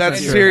 Yeah, yeah, 100%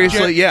 that's true.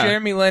 seriously, yeah.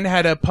 Jeremy Lin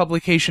had a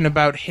publication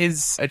about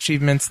his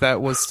achievements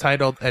that was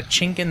titled "A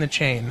Chink in the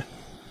Chain."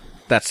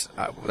 That's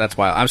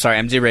wild. I'm sorry.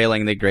 I'm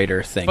derailing the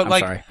greater thing. But I'm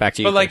like, sorry. Back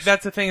to you. But like, Chris.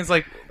 that's the thing is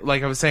like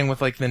I was saying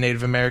with like the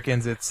Native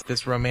Americans, it's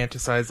this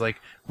romanticized like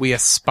we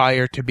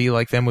aspire to be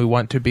like them, we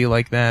want to be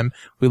like them,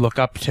 we look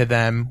up to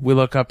them, we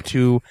look up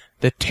to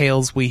the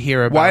tales we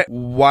hear about.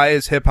 Why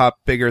is hip hop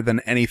bigger than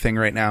anything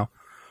right now?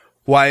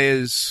 Why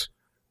is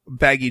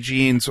baggy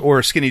jeans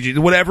or skinny jeans,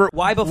 whatever?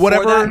 Why before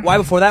whatever, that? Why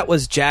before that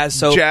was jazz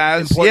so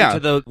Jazz, important yeah. to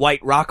the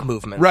white rock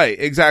movement? Right,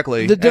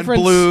 exactly. The difference-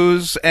 and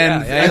blues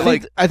and, Yeah, yeah, and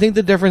like I think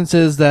the difference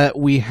is that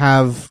we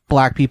have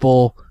black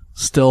people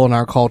still in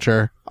our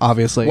culture,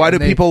 obviously. why do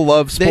And people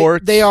love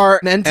sports? They are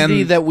an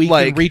entity and, that we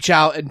like- can reach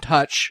out and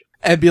touch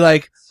and be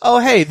like, oh,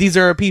 hey, these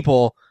are our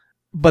people.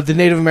 But the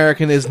Native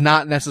American is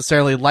not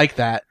necessarily like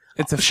that.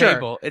 It's a Sure.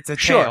 fable. It's a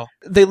Sure. tale.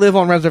 They live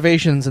on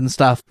reservations and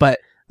stuff, but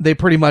they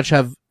pretty much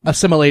have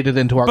assimilated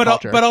into our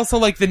culture. But also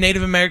like the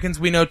Native Americans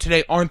we know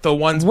today aren't the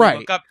ones Right. we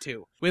look up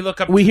to. We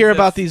look up. we to hear the-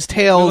 about these we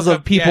tales look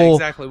of up- yeah, people.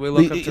 exactly. We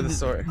look up to the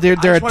story. They're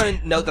I just I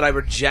want to note that I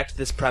reject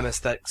this premise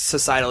that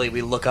societally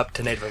we look up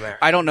to Native Americans.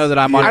 I don't know that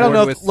I'm on don't board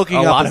know if with looking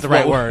a up lot is of the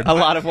right what- word. A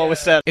lot of what was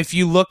said. If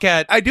you look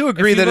at, I do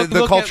agree if you that look- the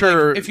look culture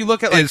at, like, if you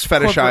look at like is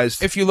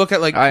fetishized. if you look at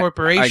like I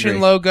corporation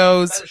agree.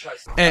 logos,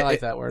 I like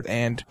that word.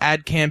 and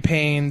ad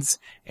campaigns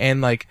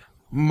and like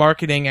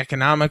marketing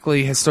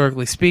economically,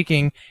 historically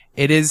speaking,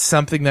 it is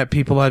something that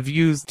people have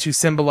used to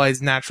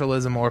symbolize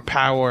naturalism or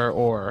power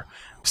or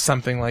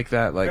something like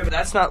that. Like, But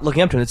that's not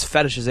looking up to it. It's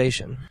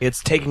fetishization.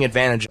 It's taking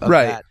advantage of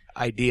Right. that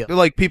idea.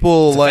 like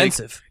people It's like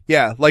offensive.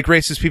 yeah, like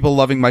racist people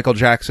loving Michael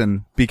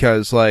Jackson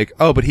because like,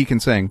 oh, but he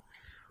can sing.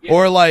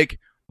 Or like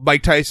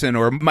Mike Tyson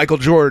or Michael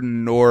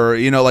Jordan or,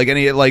 you know, like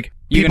any like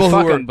You people can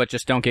fuck who are them, but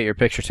just don't get your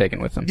picture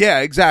taken with them.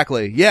 Yeah,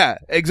 exactly. Yeah,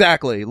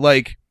 exactly.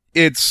 Like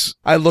it's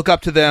I look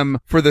up to them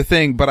for the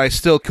thing, but I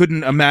still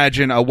couldn't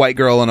imagine a white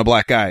girl and a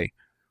black guy.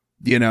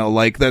 You know,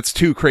 like that's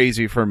too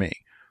crazy for me.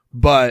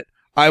 But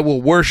I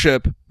will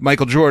worship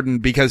Michael Jordan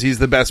because he's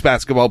the best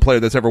basketball player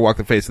that's ever walked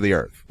the face of the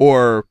earth.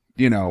 Or,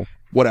 you know,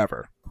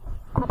 whatever.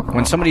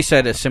 When somebody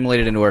said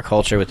assimilated into our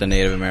culture with the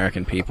Native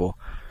American people,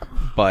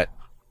 but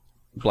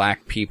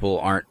black people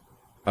aren't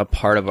a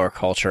part of our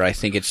culture, I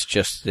think it's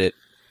just that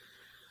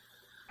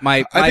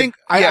I think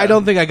I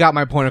don't think I got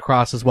my point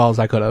across as well as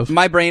I could have.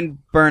 my brain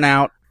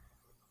burnout.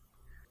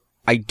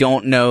 I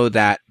don't know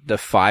that the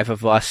five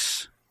of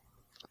us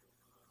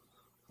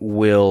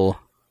will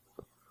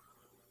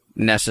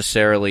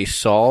necessarily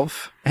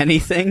solve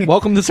anything.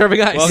 Welcome to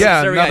Serving Ice. Welcome Yeah,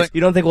 to Serving nothing- Ice.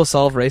 You don't think we'll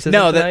solve racism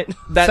No, tonight?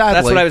 that's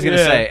Sadly. what I was going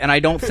to Yeah. say. And I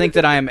don't think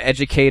that I am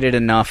educated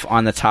enough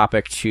on the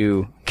topic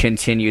to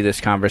continue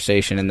this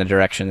conversation in the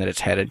direction that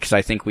it's headed. Because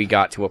I think we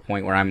got to a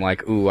point where I'm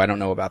like, ooh, I don't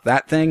know about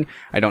that thing.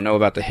 I don't know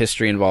about the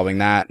history involving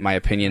that. My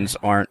opinions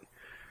aren't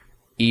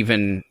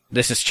even...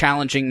 This is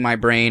challenging my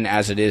brain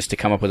as it is to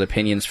come up with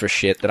opinions for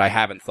shit that I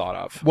haven't thought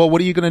of. Well,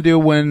 what are you going to do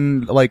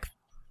when like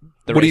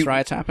The What do race you-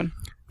 riots happen?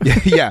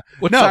 yeah.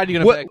 Which no, side are you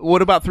gonna what, pick?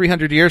 what about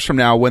 300 years from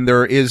now when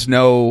there is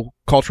no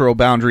cultural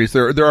boundaries?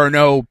 There are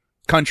no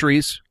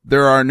countries.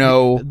 There are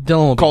no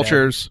Dylan will be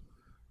cultures.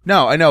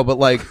 No, I know, but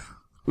like,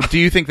 do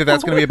you think that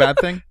that's going to be a bad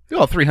thing?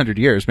 Well, 300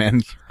 years,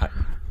 man. dead.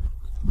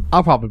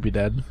 I'll probably be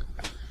dead.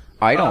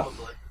 I don't...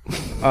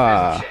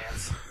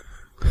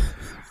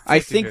 I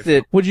think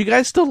that... Would you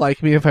guys still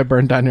like me if I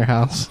burned down your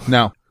house?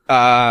 No.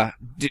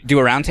 do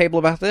a round table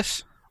about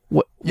this?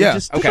 What, Yeah,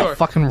 just okay. a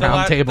fucking the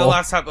round table. The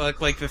last time,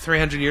 like the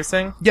 300 years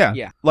thing. Yeah.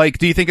 Yeah. Like,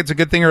 do you think it's a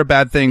good thing or a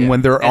bad thing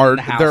when there And are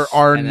the house, there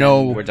are and then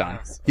no? we're done.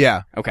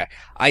 Yeah, Okay.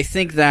 I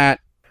think that...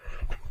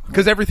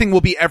 because everything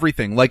will be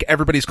everything. Like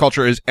everybody's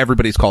culture is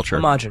everybody's culture.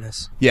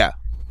 Homogenous. Yeah,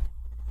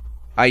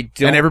 I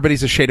don't... and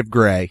everybody's a shade of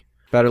gray.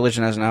 Bad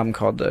Religion has an album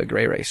called The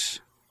Gray Race.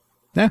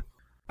 Yeah.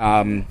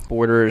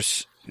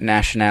 Borders,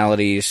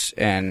 nationalities,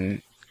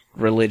 and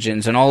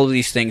religions, and all of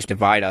these things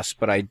divide us,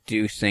 but I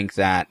do think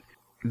that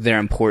they're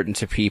important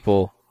to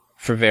people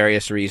for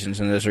various reasons,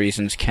 and those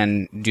reasons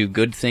can do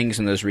good things,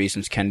 and those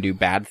reasons can do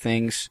bad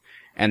things,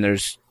 and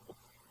there's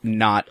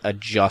not a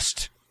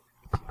just...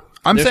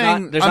 I'm there's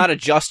saying not a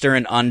just or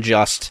an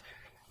unjust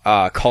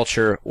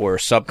culture or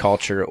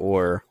subculture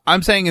or...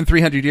 I'm saying in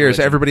 300 years,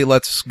 religion. everybody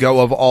lets go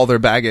of all their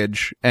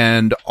baggage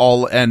and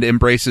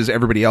embraces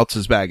everybody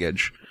else's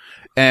baggage,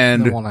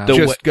 and It won't happen.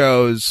 just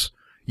goes,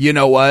 you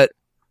know what?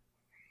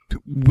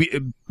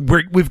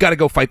 We've got to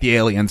go fight the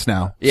aliens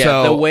now. Yeah,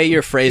 so, the way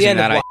you're phrasing end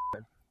of that,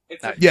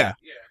 It's Yeah.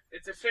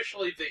 It's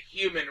officially the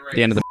human race.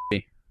 the end of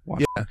the...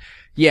 Yeah.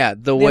 Yeah,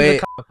 the The end of way...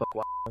 the comic book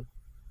one.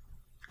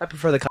 I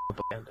prefer the comic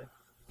book ending.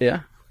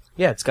 Yeah.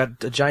 Yeah, it's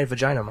got a giant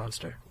vagina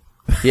monster.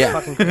 Yeah.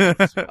 Fucking great.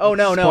 Oh,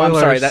 no, I'm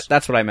sorry. Spoilers.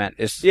 That's what I meant.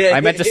 Yeah,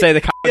 I meant to say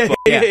the comic book.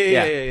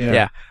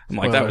 yeah. I'm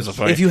like, that was a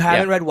funny... If you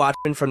haven't yeah. read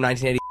Watchmen from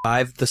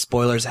 1985, the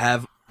spoilers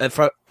have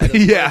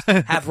Yeah.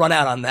 have run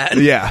out on that.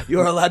 Yeah. You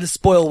are allowed to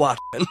spoil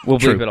Watchmen. We'll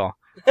True. bleep it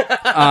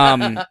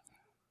all.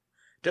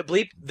 To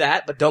bleep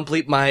that, but don't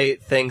bleep my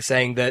thing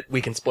saying that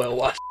we can spoil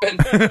Watchmen.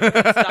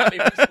 Stop me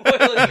from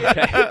spoiling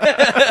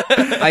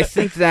it. I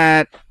think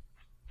that...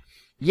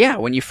 Yeah,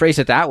 when you phrase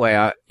it that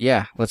way,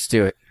 yeah, let's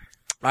do it.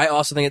 I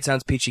also think it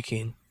sounds peachy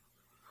keen.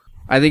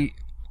 I think...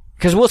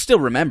 Because we'll still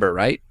remember,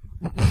 right?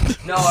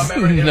 No, I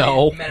remember.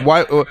 No.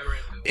 Why?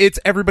 It's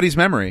everybody's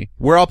memory.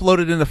 We're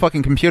uploaded into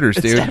fucking computers,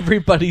 It's dude.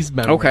 everybody's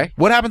memory. Okay.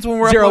 What happens when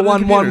we're uploaded 0, to 1, 1,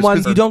 computers? 1.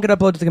 'Cause You don't get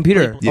uploaded to the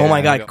computer. Yeah. Oh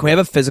my god! Can we have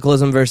a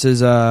physicalism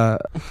versus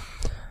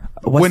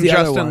what's when the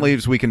other Justin one?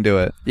 leaves, we can do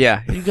it.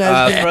 Yeah. You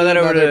guys throw that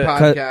over to...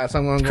 podcast.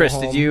 I'm gonna Chris,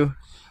 go did home. you...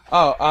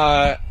 Oh,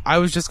 I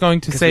was just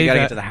going to Because say we gotta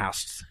that get to the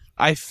house.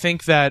 I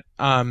think that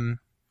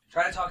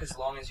Try to talk as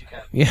long as you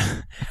can.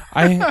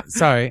 yeah,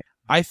 sorry.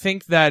 I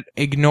think that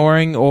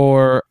ignoring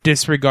or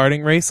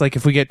disregarding race, like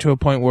if we get to a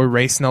point where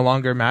race no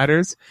longer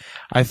matters,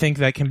 I think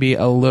that can be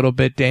a little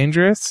bit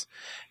dangerous,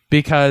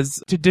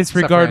 because to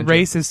disregard Andrew.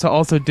 race is to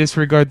also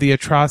disregard the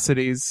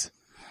atrocities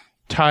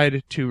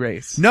tied to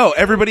race. No,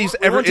 everybody's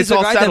We won't it's all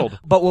disregard them, settled.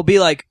 but we'll be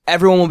like,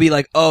 everyone will be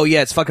like, oh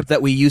yeah, it's fucked up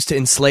that we used to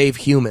enslave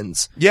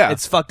humans. Yeah.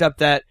 It's fucked up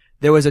that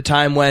there was a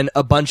time when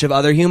a bunch of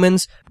other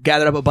humans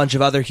gathered up a bunch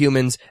of other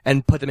humans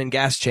and put them in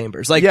gas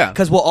chambers. Like, Yeah.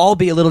 cause we'll all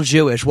be a little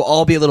Jewish, we'll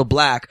all be a little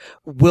black.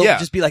 We'll Yeah.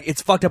 just be like,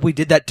 it's fucked up we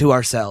did that to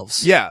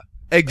ourselves. Yeah,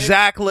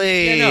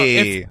 exactly. Yeah, no,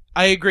 if,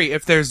 I agree.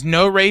 If there's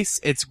no race,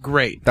 it's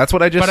great. That's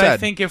what I just But said. I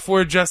think if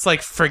we're just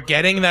like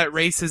forgetting that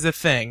race is a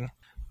thing,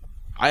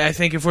 I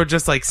think if we're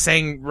just like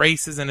saying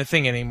race isn't a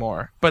thing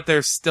anymore, but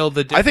there's still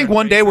the I think different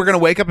one day we're races.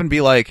 gonna wake up and be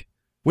like,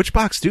 which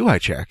box do I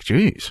check?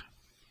 Jeez.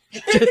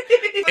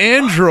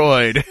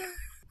 Android.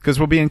 Because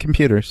we'll be in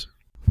computers.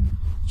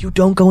 You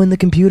don't go in the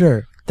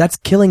computer. That's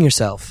killing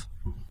yourself.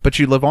 But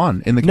you live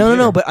on in the No, computer.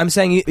 no, no, but I'm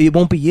saying it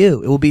won't be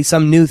you. It will be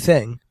some new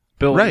thing.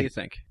 Bill, what Right. do you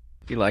think?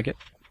 Do you like it?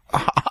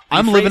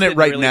 I'm You living phrased it in a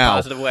right really now.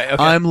 positive way.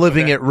 Okay. I'm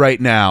living Okay. it right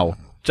now.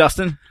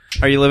 Justin,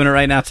 are you living it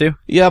right now too?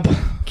 Yep.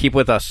 Keep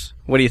with us.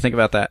 What do you think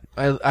about that?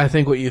 I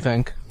think what you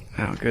think.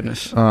 Oh,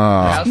 goodness.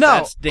 Uh, No.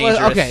 That's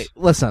dangerous. Okay,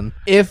 listen.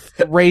 If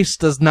race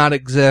does not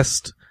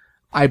exist,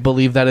 I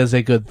believe that is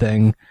a good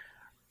thing.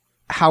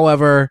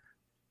 However,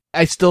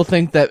 I still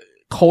think that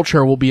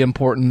culture will be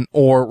important,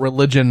 or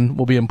religion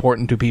will be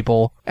important to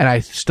people, and I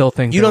still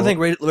think You there don't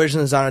will- think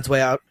religion is on its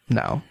way out?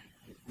 No.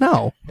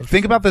 No.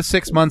 think about the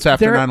 6 months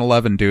after There-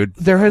 9/11, dude.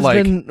 There has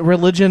Like, been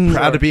religion.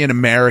 proud to be an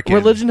American.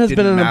 Religion has been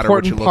Didn't an matter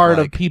what important you look part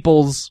like. of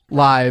people's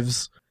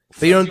lives.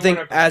 But you don't think,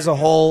 as a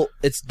whole,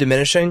 it's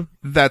diminishing?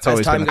 That's as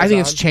always time been. goes I think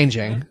on? it's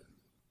changing.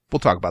 We'll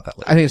talk about that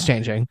later. I think it's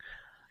changing.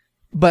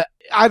 But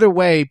either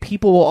way,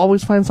 people will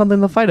always find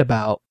something to fight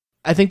about.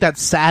 I think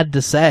that's sad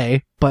to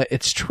say, but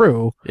it's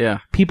true. Yeah.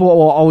 People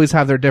will always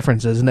have their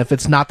differences, and if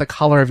it's not the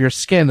color of your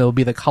skin, it'll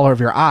be the color of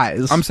your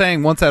eyes. I'm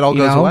saying once that all You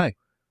goes know? away,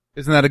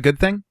 isn't that a good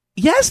thing?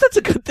 Yes, that's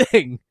a good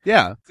thing.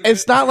 Yeah.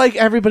 It's not like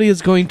everybody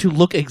is going to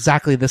look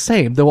exactly the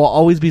same. There will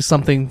always be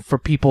something for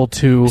people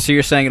to... So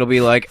you're saying it'll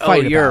be like, oh,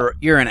 Fight you're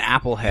an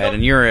apple head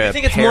and you're a You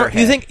think it's pear more?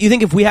 head. You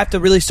think if we have to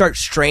really start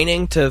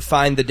straining to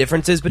find the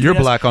differences between You're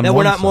us, black on that we're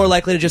one not more side.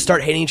 likely to just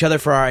start hating each other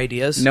for our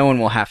ideas? No one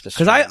will have to.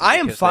 because I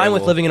am fine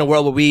with living in a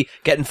world where we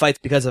get in fights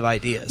because of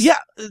ideas. Yeah,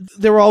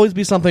 there will always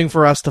be something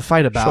for us to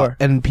fight about, Sure.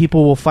 and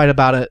people will fight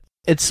about it.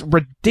 It's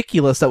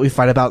ridiculous that we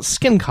fight about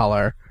skin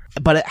color,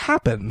 but it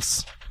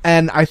happens.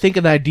 And I think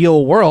in an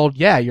ideal world,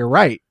 yeah, you're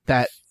right,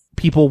 that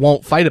people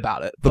won't fight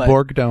about it. The But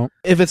Borg don't.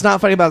 if it's not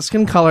fighting about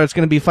skin color, it's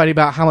going to be fighting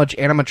about how much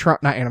not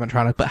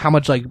animatronic, but how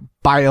much like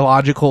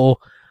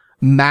biological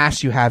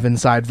mass you have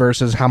inside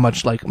versus how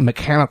much like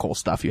mechanical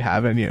stuff you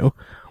have in you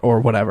or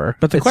whatever.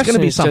 But the it's question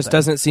gonna be is, just something.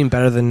 doesn't seem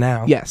better than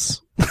now.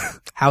 Yes.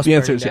 House The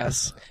answer burning is down.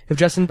 yes. If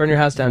Justin burned your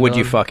house down, Would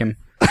you Dylan, fuck him?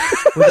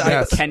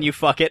 Yes. Can you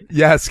fuck it?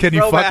 Yes. Can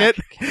you fuck Throwback.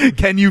 it?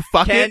 Can you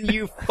fuck Can it?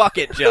 you fuck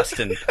it,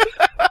 Justin?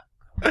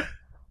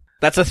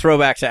 That's a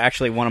throwback to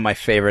actually one of my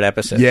favorite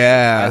episodes.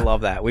 Yeah. I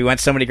love that. We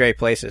went so many great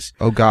places.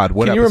 Oh God.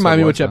 What Can you episode remind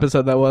me was which that?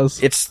 episode that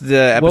was? It's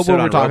the What episode were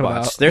we on talking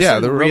robots. about? There's Yeah,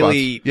 some the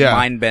really robots. Yeah.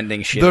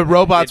 mind-bending shit. The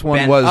robots It one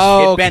bent- was-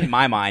 Oh, it okay. bent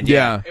my mind.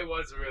 Yeah. It was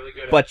was a really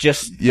good but episode.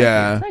 just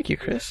Yeah. Thank you,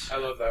 Chris. I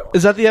love that one.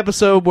 Is that the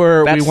episode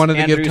where That's we wanted to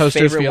give Andrew's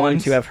toasters favorite one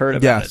feelings? to have heard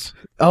about Yes.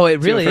 it. Oh,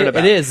 it really heard it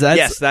about is. That's,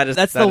 Yes, that is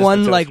That's that the is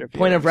one the like toaster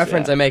point of feelings,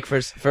 reference yeah. I make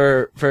for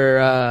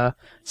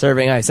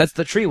serving ice. That's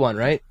the tree one,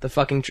 right? The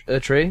fucking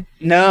tree.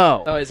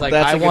 No. Oh, it's like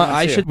That's I a good want. one,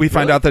 I too. should. We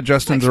find out that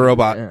Justin's a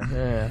robot.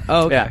 Yeah.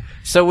 Oh, okay. Yeah.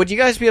 So would you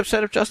guys be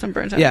upset if Justin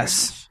burns out?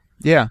 Yes.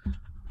 Yeah.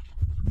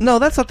 No,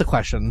 that's not the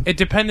question. It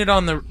depended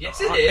on the.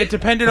 Yes, it is. It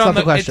depended That's on not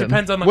the. the question. It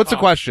depends on the. What's the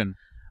cost. question?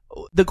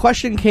 The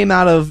question came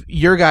out of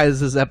your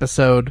guys'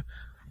 episode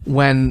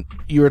when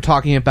you were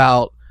talking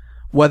about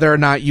whether or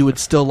not you would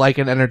still like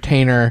an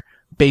entertainer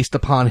based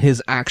upon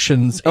his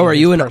actions. Oh, in are his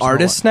you an personal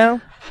artist life.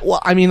 now?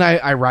 Well, I mean,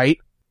 I write.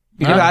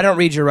 I don't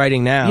read your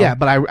writing now. Yeah,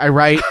 but I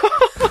write.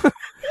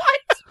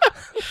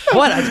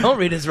 What? I don't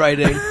read his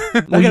writing.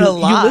 I'm Well, gonna you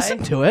lie.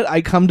 listen to it.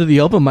 I come to the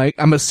open mic.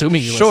 I'm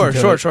assuming you Sure, listen to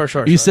sure, it. sure,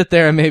 sure, You sure. sit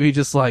there and maybe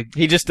just like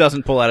He just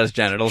doesn't pull out his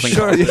genitals. And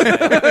Sure.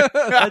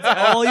 That's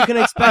all you can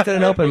expect at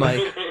an open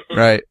mic.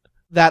 Right.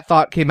 that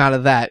thought came out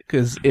of that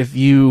because if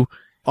you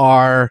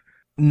are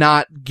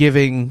not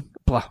giving,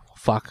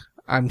 fuck,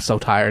 I'm so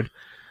tired.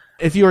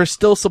 If you are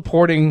still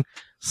supporting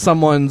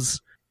someone's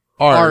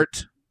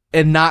art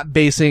and not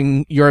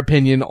basing your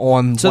opinion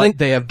on So what then,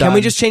 they have done, can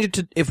we just change it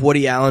to if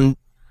Woody Allen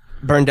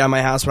burned down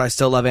my house, would I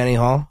still love Annie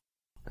Hall?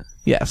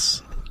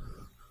 Yes.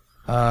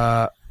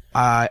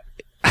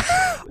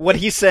 What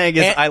he's saying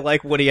is, I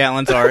like Woody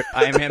Allen's art.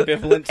 I am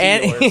ambivalent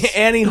to yours.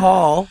 Annie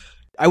Hall.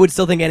 I would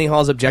still think Annie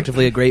Hall is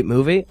objectively a great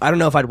movie. I don't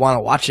know if I'd want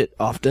to watch it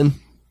often.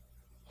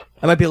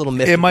 I might be a little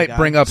miffy. It might guy.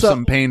 bring up So,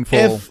 some painful.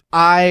 If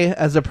I,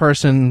 as a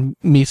person,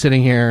 me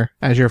sitting here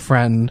as your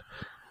friend,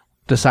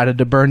 decided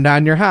to burn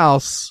down your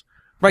house,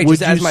 right. would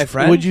Just as you, my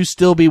friend. would you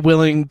still be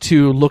willing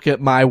to look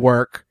at my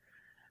work?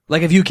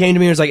 Like if you came to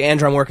me and was like,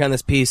 Andrew, I'm working on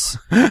this piece.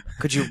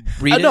 Could you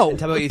read it No, and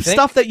tell me what you think?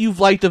 stuff that you've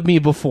liked of me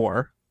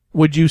before.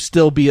 Would you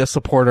still be a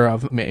supporter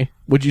of me?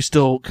 Would you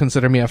still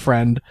consider me a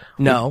friend?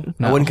 No,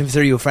 No. I wouldn't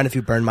consider you a friend if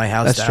you burned my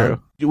house That's down.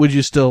 true. Would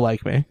you still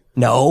like me?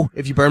 No,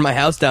 if you burned my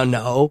house down,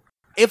 no.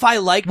 If I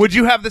liked, would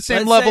you have the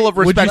same Let's level say- of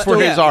respect for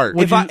his art?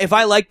 Would if you-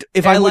 I liked,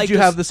 if and I would liked, you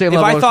have the same if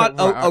level I of thought,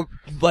 respect for my art?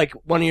 like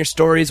one of your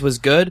stories was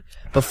good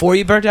before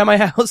you burnt down my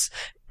house,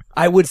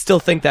 I would still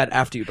think that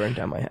after you burnt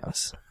down my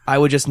house. I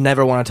would just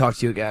never want to talk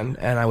to you again,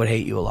 and I would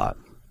hate you a lot.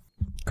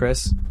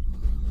 Chris?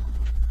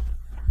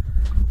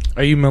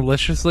 Are you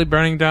maliciously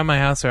burning down my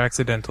house or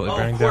accidentally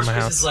burning down my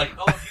house? Like,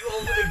 oh,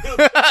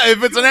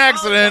 If it's an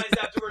accident.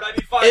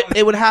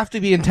 It would have to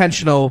be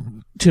intentional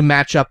to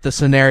match up the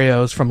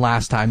scenarios from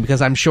last time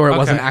because I'm sure it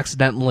wasn't Okay.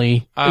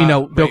 accidentally.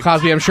 Bill wait.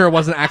 Cosby. I'm sure it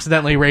wasn't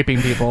accidentally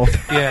raping people.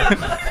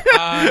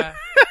 Yeah.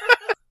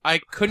 I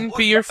couldn't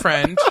be your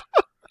friend.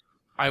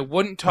 I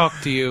wouldn't talk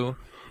to you,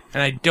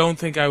 and I don't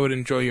think I would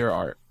enjoy your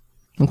art.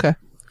 Okay.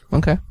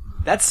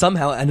 That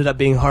somehow ended up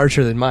being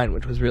harsher than mine,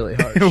 which was really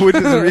harsh. Which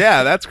is,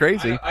 yeah, that's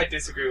crazy. I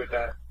disagree with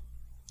that.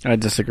 I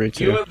disagree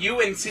too. You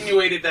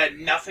insinuated that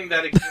nothing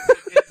that existed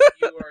is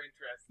you are interested.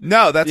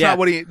 No, that's Yeah. not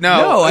what he.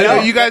 No, No, I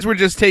don't. you guys were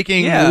just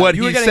taking Yeah, what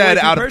you were he getting said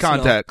way too out of personal.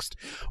 context.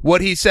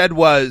 What he said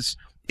was,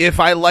 if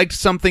I liked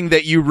something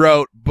that you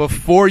wrote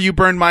before you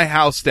burned my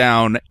house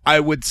down, I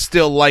would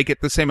still like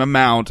it the same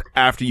amount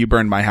after you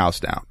burned my house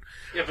down.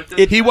 Yeah,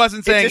 but He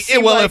wasn't saying, just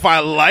seemed well, like- if I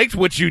liked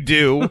what you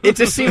do. It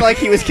just seemed like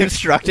he was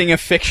constructing a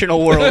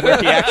fictional world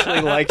where he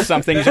actually liked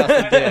something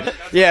Justin did.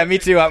 Yeah, me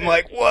too. I'm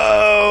like,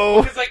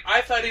 whoa. because like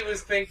I thought he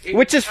was thinking,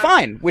 Which is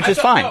fine. Which I is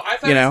thought- fine. no, I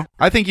thought You it know? was-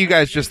 I think you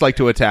guys just like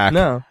to attack.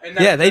 No. And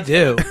that- Yeah, they that's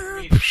do. what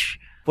I mean.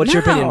 What's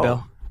your opinion, No.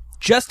 Bill?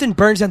 Justin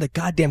burns down the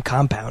goddamn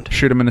compound.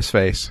 Shoot him in his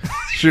face.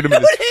 Shoot him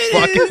in his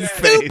fucking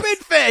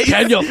face. face.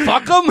 Can you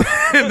fuck them?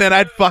 And then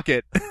I'd fuck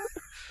it.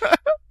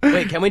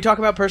 Wait, can we talk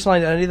about personal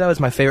identity though? It's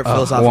my favorite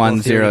philosophical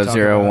theory to talk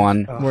about.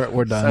 1001.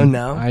 We're done. So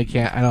no? I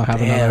can't. I don't have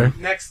Damn. another.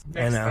 Next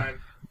I know.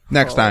 time.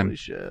 Next time. Holy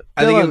shit.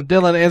 I think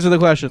Dylan, answer the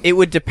question. It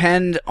would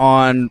depend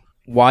on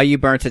why you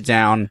burnt it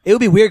down. It would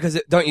be weird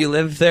because don't you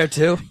live there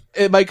too?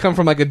 It might come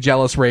from like a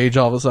jealous rage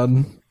all of a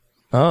sudden.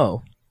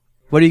 Oh.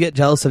 What do you get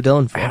jealous of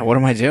Dylan for? What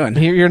am I doing?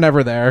 You're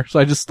never there, so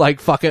I just like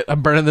fuck it.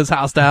 I'm burning this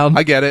house down.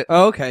 I get it.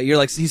 Oh, okay. You're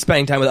like, he's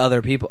spending time with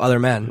other people, other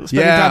men.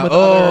 Spending Yeah. time with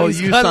Oh, other-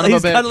 you He's son of a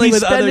he's bitch. cuddling He's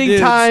with other spending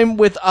dudes. time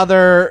with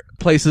other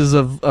places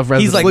of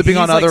residence. He's like sleeping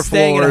he's on like other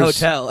staying in a floors.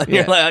 hotel, and Yeah.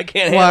 you're like, I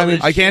can't Well, I handle mean,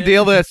 this. I can't shit.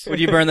 deal this. Would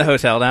you burn the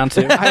hotel down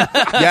too?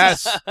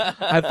 Yes.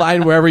 I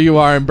find wherever you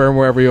are and burn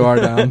wherever you are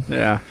down.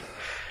 Yeah.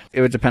 It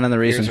would depend on the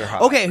reason.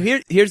 Okay,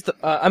 here's the.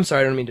 I'm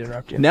sorry, I don't mean to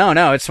interrupt you.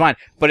 No, it's fine.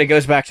 But it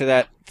goes back to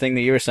that thing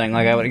that you were saying.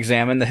 Like, I would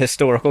examine the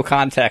historical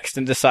context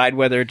and decide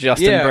whether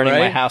Justin Yeah, burning my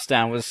right? house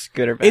down was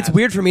good or bad. It's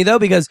weird for me though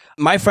because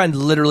my friend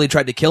literally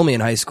tried to kill me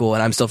in high school,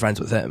 and I'm still friends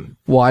with him.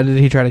 Why did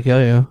he try to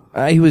kill you?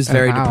 He was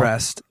very how?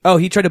 depressed. Oh,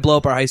 he tried to blow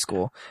up our high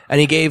school,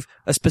 and he gave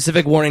a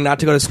specific warning not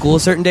to go to school a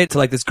certain day to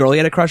like this girl he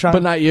had a crush on,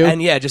 But not you?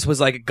 And yeah, just was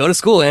like, go to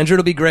school, Andrew.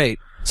 It'll be great.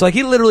 So like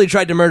he literally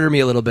tried to murder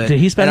me a little bit. Did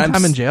he spend And I'm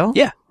time in jail?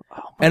 Yeah,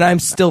 and I'm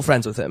still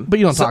friends with him. But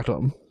you don't talk to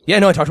him. Yeah,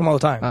 no, I talk to him all the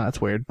time.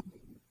 That's weird.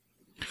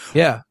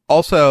 Yeah.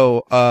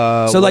 Also,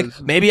 So, like,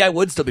 maybe I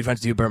would still be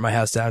friends with you, burn my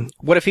house down.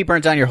 What if he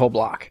burns down your whole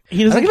block?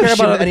 He I doesn't don't give a care shit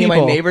about if other any of my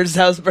people. neighbor's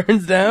house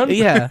burns down.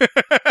 Yeah.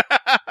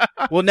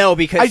 Well, no,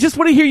 because I just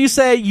want to hear you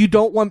say you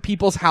don't want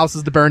people's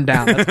houses to burn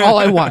down. That's all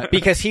I want.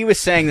 because he was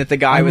saying that the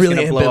guy I'm was really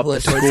going to blow up the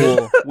ambivalent towards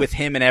school with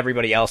him and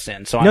everybody else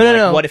in. So I'm No, no, like,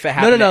 no. what if it No,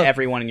 happened no, no. to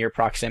everyone in your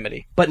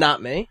proximity? But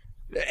not me.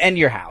 And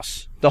your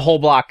house. The whole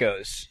block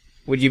goes.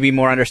 Would you be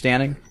more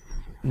understanding?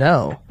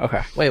 No.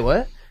 Okay. Wait,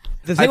 what?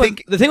 The I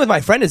thing with my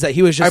friend is that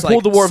he was just I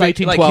pulled like, the War of psych-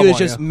 1812 like he was on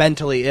just you.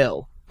 mentally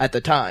ill at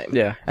the time.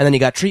 Yeah. And then he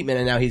got treatment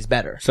and now he's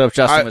better. So if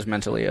Justin I- was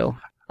mentally ill.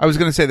 I was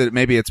going to say that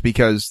maybe it's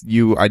because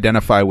you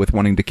identify with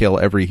wanting to kill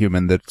every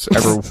human that's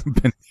ever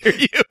been near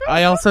you.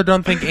 I also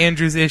don't think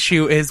Andrew's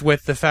issue is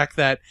with the fact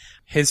that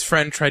his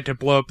friend tried to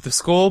blow up the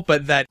school,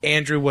 but that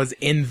Andrew was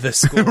in the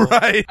school.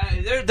 Right.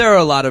 There are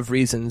a lot of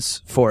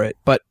reasons for it,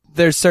 but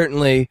there's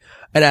certainly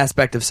an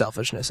aspect of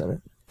selfishness in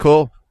it.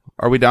 Cool.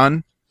 Are we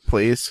done?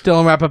 Please.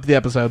 Dylan, wrap up the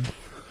episode.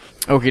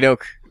 Okie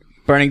doke.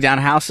 Burning down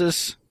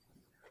houses?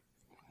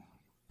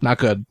 Not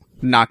good.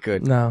 Not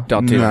good. No.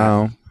 Don't do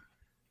No. that.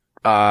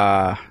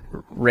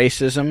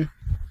 Racism?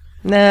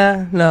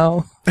 Nah,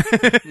 no.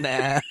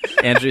 Nah.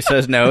 Andrew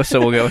says no, so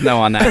we'll go with no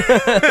on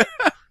that.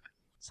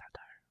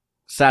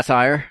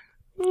 Satire?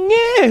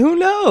 Yeah, who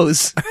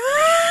knows?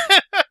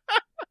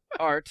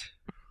 Art?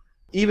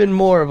 Even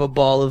more of a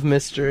ball of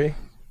mystery.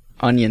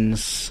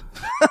 Onions.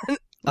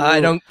 I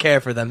don't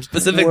care for them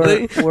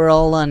specifically. We're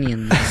all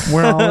onions.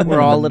 We're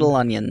all little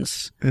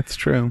onions. It's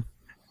true.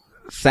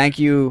 Thank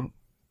you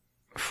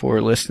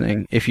for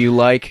listening. If you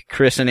like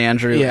Chris and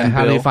Andrew Yeah, and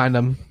how do Bill, you find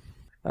them?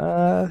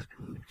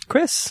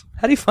 Chris,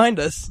 how do you find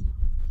us?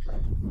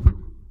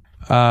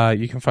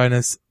 You can find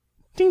us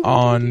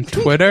on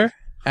Twitter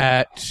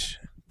at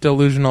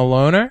Delusional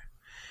Loner.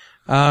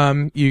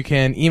 You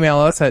can email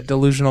us at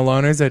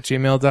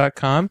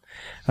delusionalloners@gmail.com.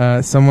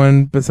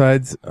 Someone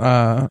besides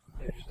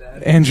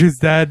Andrew's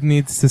dad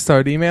needs to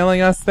start emailing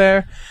us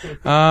there.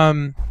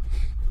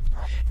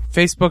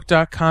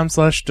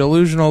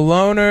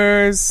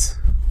 Facebook.com/delusionalloners.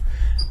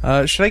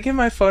 Should I give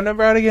my phone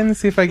number out again to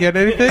see if I get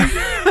anything?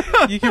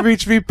 You can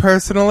reach me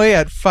personally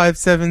at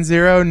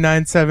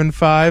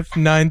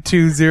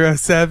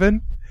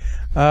 570-975-9207.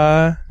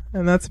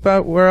 And that's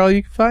about where all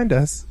you can find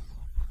us.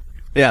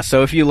 yeah,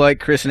 so if you like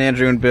Chris and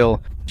Andrew and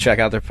Bill, check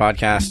out their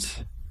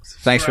podcast.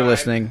 Thanks for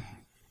listening.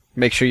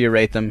 Make sure you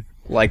rate them,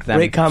 like them,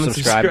 Rate, comment,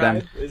 subscribe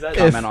them,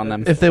 comment on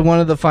them. If they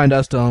wanted to find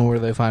us, Dylan, where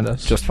do they find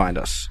us? Just find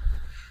us.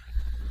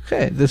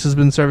 Okay, this has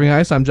been Serving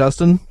Ice. I'm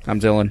Justin. I'm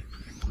Dylan.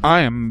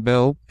 I am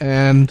Bill.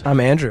 And I'm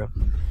Andrew.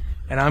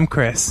 And I'm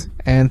Chris.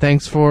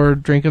 thanks for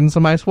drinking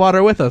some ice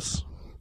water with us.